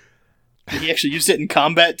lollipop. Did he actually use it in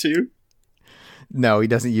combat too? No, he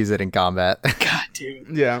doesn't use it in combat. God,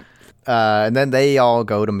 dude. Yeah. And then they all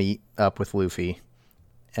go to meet up with Luffy.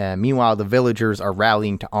 Meanwhile, the villagers are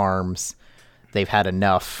rallying to arms. They've had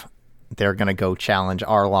enough. They're going to go challenge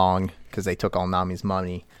Arlong because they took all Nami's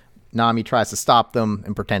money. Nami tries to stop them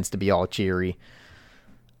and pretends to be all cheery.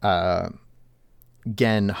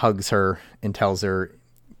 Gen hugs her and tells her,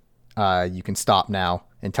 you can stop now,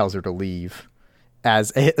 and tells her to leave.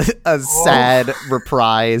 As a sad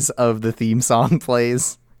reprise of the theme song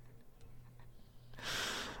plays.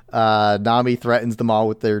 Nami threatens them all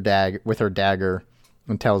with her dagger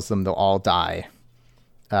and tells them they'll all die.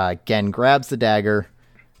 Gen grabs the dagger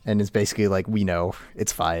and is basically like, we know,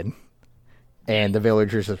 it's fine. And the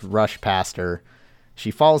villagers just rush past her.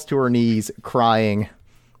 She falls to her knees, crying.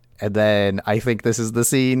 And then I think this is the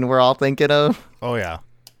scene we're all thinking of. Oh, yeah.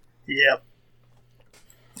 Yep.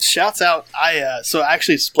 Shouts out. I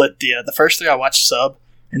actually split the first 3 I watched sub,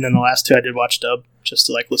 and then the last 2 I did watch dub, just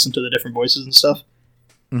to like listen to the different voices and stuff.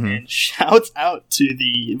 Mm-hmm. And shouts out to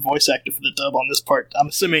the voice actor for the dub on this part. I'm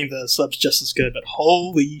assuming the sub's just as good, but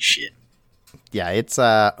holy shit. Yeah, it's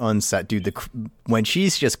unset, dude. When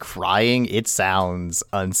she's just crying, it sounds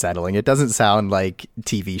unsettling. It doesn't sound like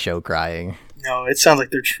TV show crying. No, it sounds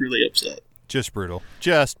like they're truly upset. Just brutal.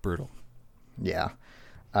 Just brutal. Yeah.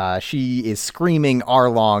 She is screaming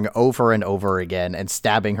Arlong over and over again and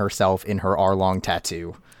stabbing herself in her Arlong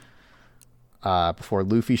tattoo. Before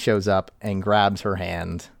Luffy shows up and grabs her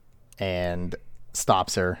hand and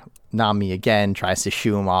stops her. Nami again tries to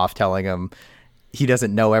shoo him off, telling him he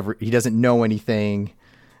doesn't know anything.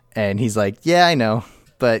 And he's like, yeah, I know.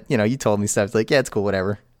 But, you told me stuff. It's like, yeah, it's cool,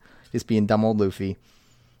 whatever. Just being dumb old Luffy.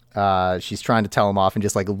 She's trying to tell him off and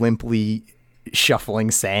just like limply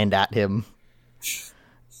shuffling sand at him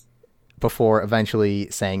before eventually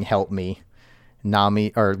saying, help me.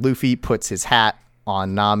 Luffy puts his hat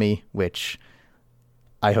on Nami, which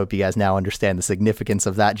I hope you guys now understand the significance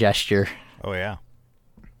of that gesture. Oh, yeah.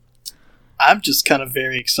 I'm just kind of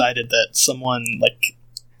very excited that someone, like,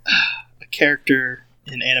 a character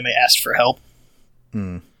in anime asked for help.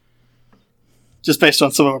 Just based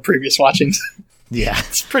on some of our previous watchings. Yeah.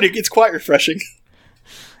 It's quite refreshing.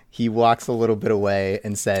 He walks a little bit away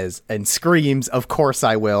and says, and screams, of course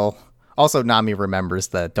I will. Also, Nami remembers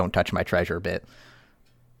the don't touch my treasure bit.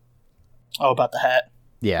 Oh, about the hat?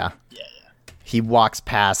 Yeah. Yeah. He walks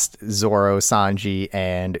past Zoro, Sanji,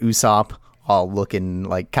 and Usopp, all looking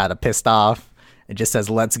like kind of pissed off. It just says,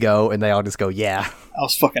 let's go, and they all just go, yeah. I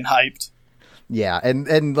was fucking hyped. Yeah,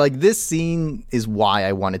 and like this scene is why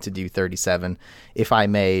I wanted to do 37, if I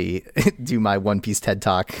may do my One Piece TED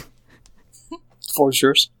Talk. Floor is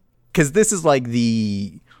yours. Because this is like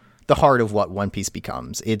the heart of what One Piece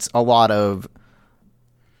becomes. It's a lot of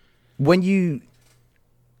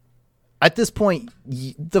at this point,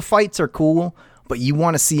 the fights are cool, but you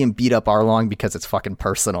want to see him beat up Arlong because it's fucking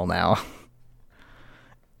personal now.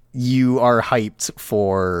 You are hyped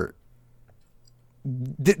for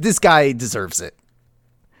this guy deserves it.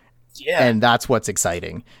 Yeah. And that's what's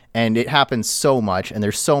exciting. And it happens so much, and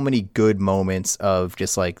there's so many good moments of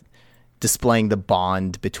just like displaying the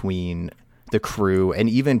bond between the crew and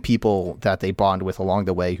even people that they bond with along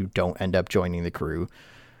the way who don't end up joining the crew.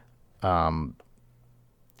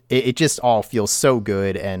 It just all feels so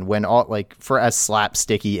good. And when all, like, for as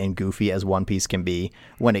slapsticky and goofy as One Piece can be,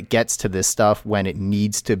 when it gets to this stuff, when it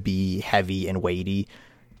needs to be heavy and weighty,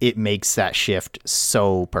 it makes that shift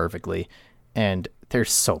so perfectly. And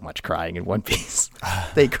there's so much crying in One Piece.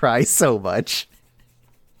 They cry so much.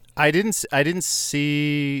 I didn't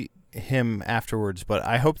see him afterwards, but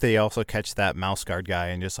I hope they also catch that mouse guard guy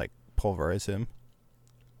and just like pulverize him.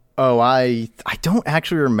 Oh, I don't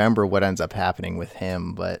actually remember what ends up happening with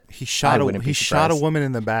him, but he shot a woman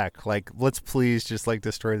in the back. Like, let's please just like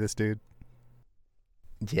destroy this dude.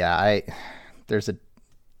 Yeah, there's a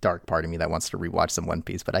dark part of me that wants to rewatch some One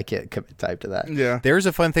Piece, but I can't commit time to that. Yeah. There's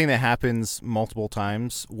a fun thing that happens multiple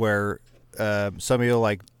times where somebody will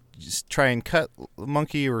like just try and cut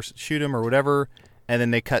Monkey or shoot him or whatever, and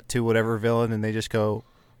then they cut to whatever villain and they just go,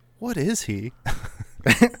 "What is he?"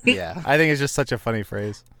 Yeah. I think it's just such a funny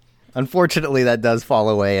phrase. Unfortunately, that does fall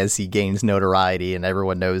away as he gains notoriety and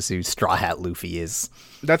everyone knows who Straw Hat Luffy is.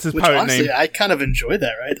 That's his Which pirate honestly, name. I kind of enjoy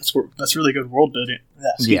that, right? That's really good world building.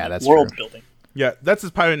 That's world true. building. Yeah, that's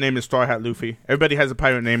his pirate name is Straw Hat Luffy. Everybody has a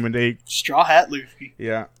pirate name when they... Straw Hat Luffy.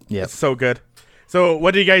 Yeah. Yep. It's so good. So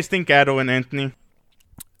what do you guys think, Addo and Anthony?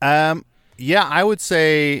 Yeah, I would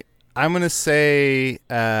say I'm gonna say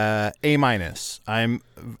A minus.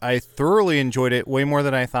 I thoroughly enjoyed it way more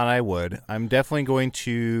than I thought I would. I'm definitely going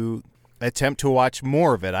to attempt to watch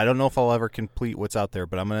more of it. I don't know if I'll ever complete what's out there,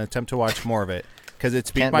 but I'm gonna attempt to watch more of it because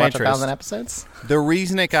it's piqued Can't my watch interest. 1,000 episodes? The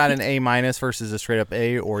reason it got an A minus versus a straight up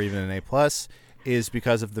A or even an A plus is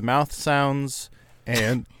because of the mouth sounds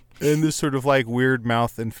and this sort of like weird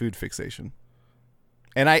mouth and food fixation.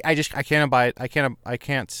 And I can't abide. I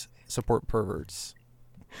can't support perverts.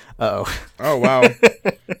 Uh-oh. Oh wow.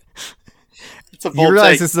 It's a You bold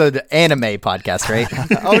realize take. this is an anime podcast, right?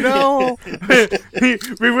 Oh no!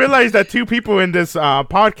 We realized that 2 people in this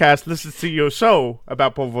podcast listen to your show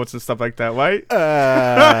about pole vaults and stuff like that, right?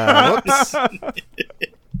 Whoops.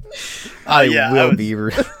 I yeah, I will would- be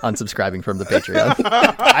unsubscribing from the Patreon.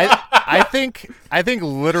 I think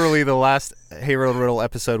literally the last Hey Riddle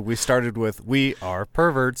episode we started with "We are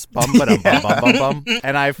perverts," bum ba dum bum bum bum bum,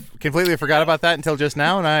 and I completely forgot about that until just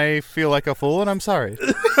now, and I feel like a fool, and I'm sorry.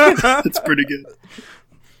 It's pretty good.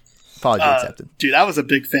 Apology accepted. Dude, I was a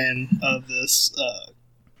big fan of this.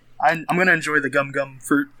 I'm going to enjoy the gum gum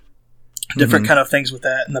fruit. Different kind of things with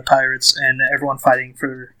that, and the pirates, and everyone fighting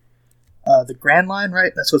for the Grand Line,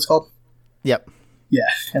 right? That's what it's called? Yep. Yeah,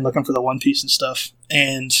 and looking for the One Piece and stuff.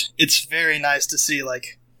 And it's very nice to see,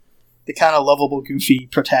 like, the kind of lovable, goofy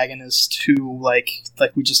protagonist who, like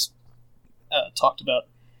we just talked about,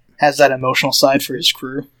 has that emotional side for his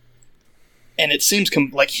crew. And it seems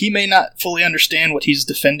like he may not fully understand what he's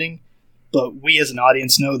defending, but we as an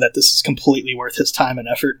audience know that this is completely worth his time and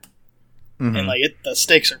effort. Mhm. And like the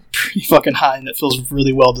stakes are pretty fucking high, and it feels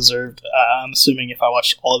really well deserved. I'm assuming if I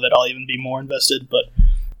watch all of it, I'll even be more invested. But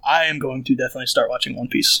I am going to definitely start watching One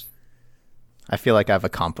Piece. I feel like I've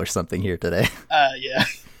accomplished something here today. Yeah,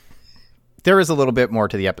 There is a little bit more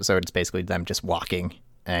to the episode. It's basically them just walking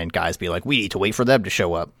and guys be like, we need to wait for them to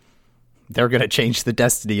show up. They're going to change the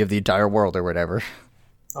destiny of the entire world or whatever.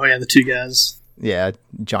 oh yeah, the 2 guys. Yeah,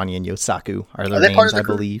 Johnny and Yosaku are their Are they part names, of the I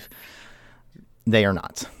crew? believe. They are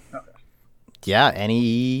not. Yeah,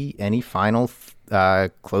 any final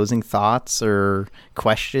closing thoughts or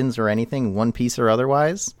questions or anything, One Piece or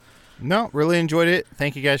otherwise? No, really enjoyed it.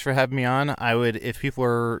 Thank you guys for having me on. I would, if people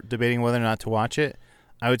are debating whether or not to watch it,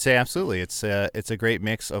 I would say absolutely. It's a great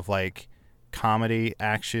mix of like comedy,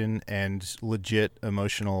 action, and legit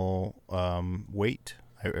emotional weight.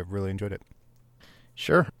 I really enjoyed it.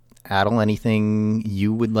 Sure. Adel, anything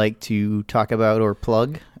you would like to talk about or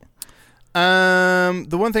plug?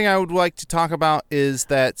 The one thing I would like to talk about is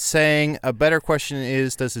that saying a better question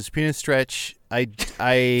is, does his penis stretch?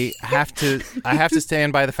 I have to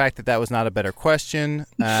stand by the fact that was not a better question.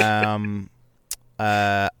 If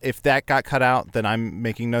that got cut out, then I'm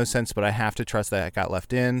making no sense, but I have to trust that it got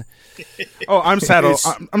left in. Oh, I'm Saddle.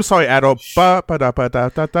 I'm sorry, Adol.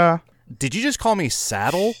 Ba-ba-da-ba-da-da-da. Did you just call me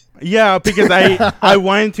Saddle? Yeah, because I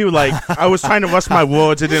wanted to, like, I was trying to rush my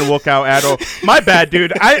words. It didn't work out, Adol. My bad,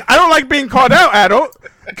 dude. I don't like being called out, Adol.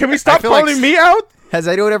 Can we stop feel like calling me out? Has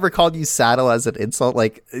anyone ever called you Saddle as an insult?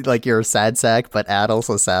 Like you're a sad sack, but Adel's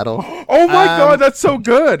a saddle? Oh my god, that's so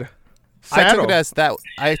good. I Saddle.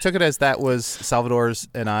 took it as that was Salvador's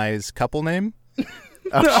and I's couple name.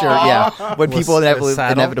 Oh, sure, yeah. When people Was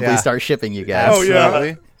Saddle? inevitably Yeah. start shipping you guys. Oh, yeah.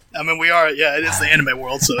 Absolutely. I mean, we are. Yeah, it is the anime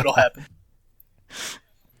world, so it'll happen.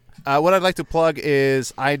 What I'd like to plug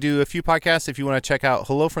is I do a few podcasts. If you want to check out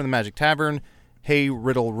Hello from the Magic Tavern, Hey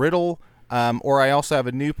Riddle Riddle, or I also have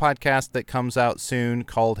a new podcast that comes out soon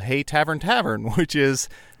called Hey Tavern Tavern, which is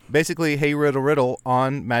basically Hey Riddle Riddle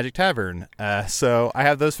on Magic Tavern. So I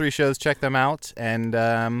have those 3 shows. Check them out. And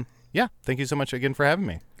yeah, thank you so much again for having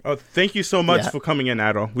me. Oh, thank you so much Yeah. for coming in,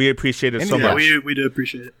 Adol. We appreciate it so Anytime. much. Yeah, we do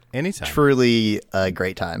appreciate it. Anytime. Truly a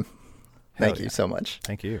great time. Thank Hell you yeah. so much.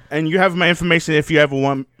 Thank you. And you have my information if you ever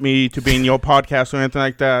want me to be in your podcast or anything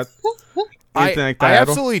like that. Anything like that, I Adol?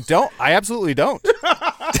 absolutely don't. I absolutely don't.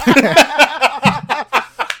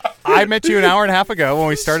 I met you an hour and a half ago when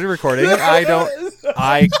we started recording.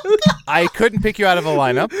 I couldn't pick you out of a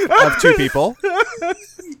lineup of 2 people.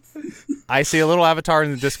 I see a little avatar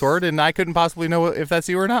in the Discord, and I couldn't possibly know if that's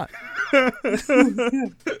you or not.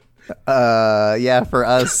 Yeah, for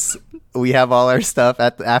us, we have all our stuff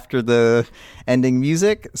after the ending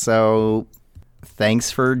music. So thanks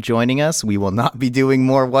for joining us. We will not be doing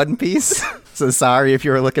more One Piece. So sorry if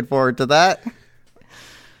you were looking forward to that.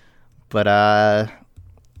 But I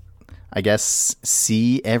guess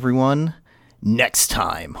see everyone next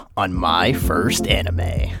time on My First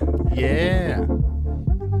Anime. Yeah.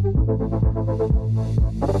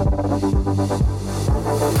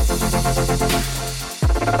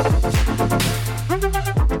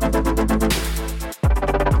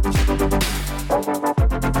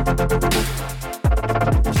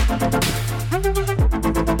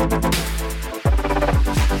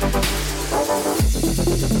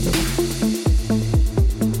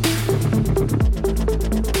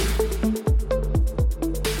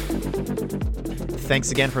 thanks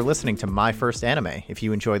again for listening to My First Anime. If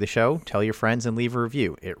you enjoy the show, tell your friends and leave a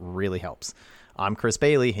review. It really helps. I'm Chris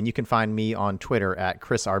Bailey, and you can find me on Twitter at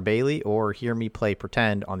Chris R. Bailey or hear me play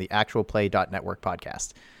Pretend on the actualplay.network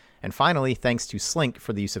podcast. And finally, thanks to Slink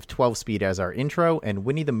for the use of 12 Speed as our intro and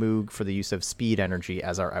Winnie the Moog for the use of Speed Energy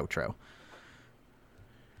as our outro.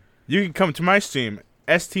 You can come to my stream,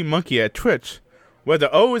 ST Monkey at Twitch, where the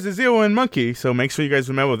O is a 0 in monkey, so make sure you guys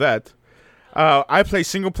remember that. I play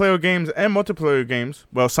single-player games and multiplayer games,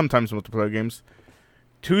 well, sometimes multiplayer games,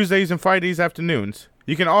 Tuesdays and Fridays afternoons.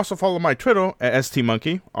 You can also follow my Twitter at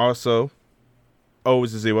STMonkey, also O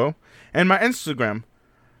is a 0, and my Instagram.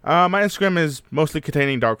 My Instagram is mostly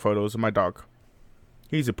containing dog photos of my dog.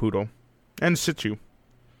 He's a poodle. And Shih Tzu.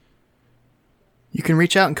 You can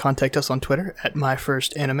reach out and contact us on Twitter at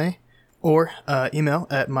MyFirstAnime or email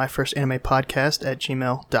at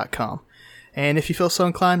myfirstanimepodcast@gmail.com. And if you feel so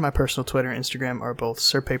inclined, my personal Twitter and Instagram are both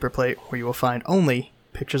Sir Paperplate, where you will find only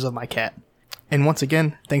pictures of my cat. And once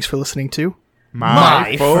again, thanks for listening to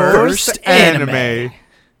My First Anime.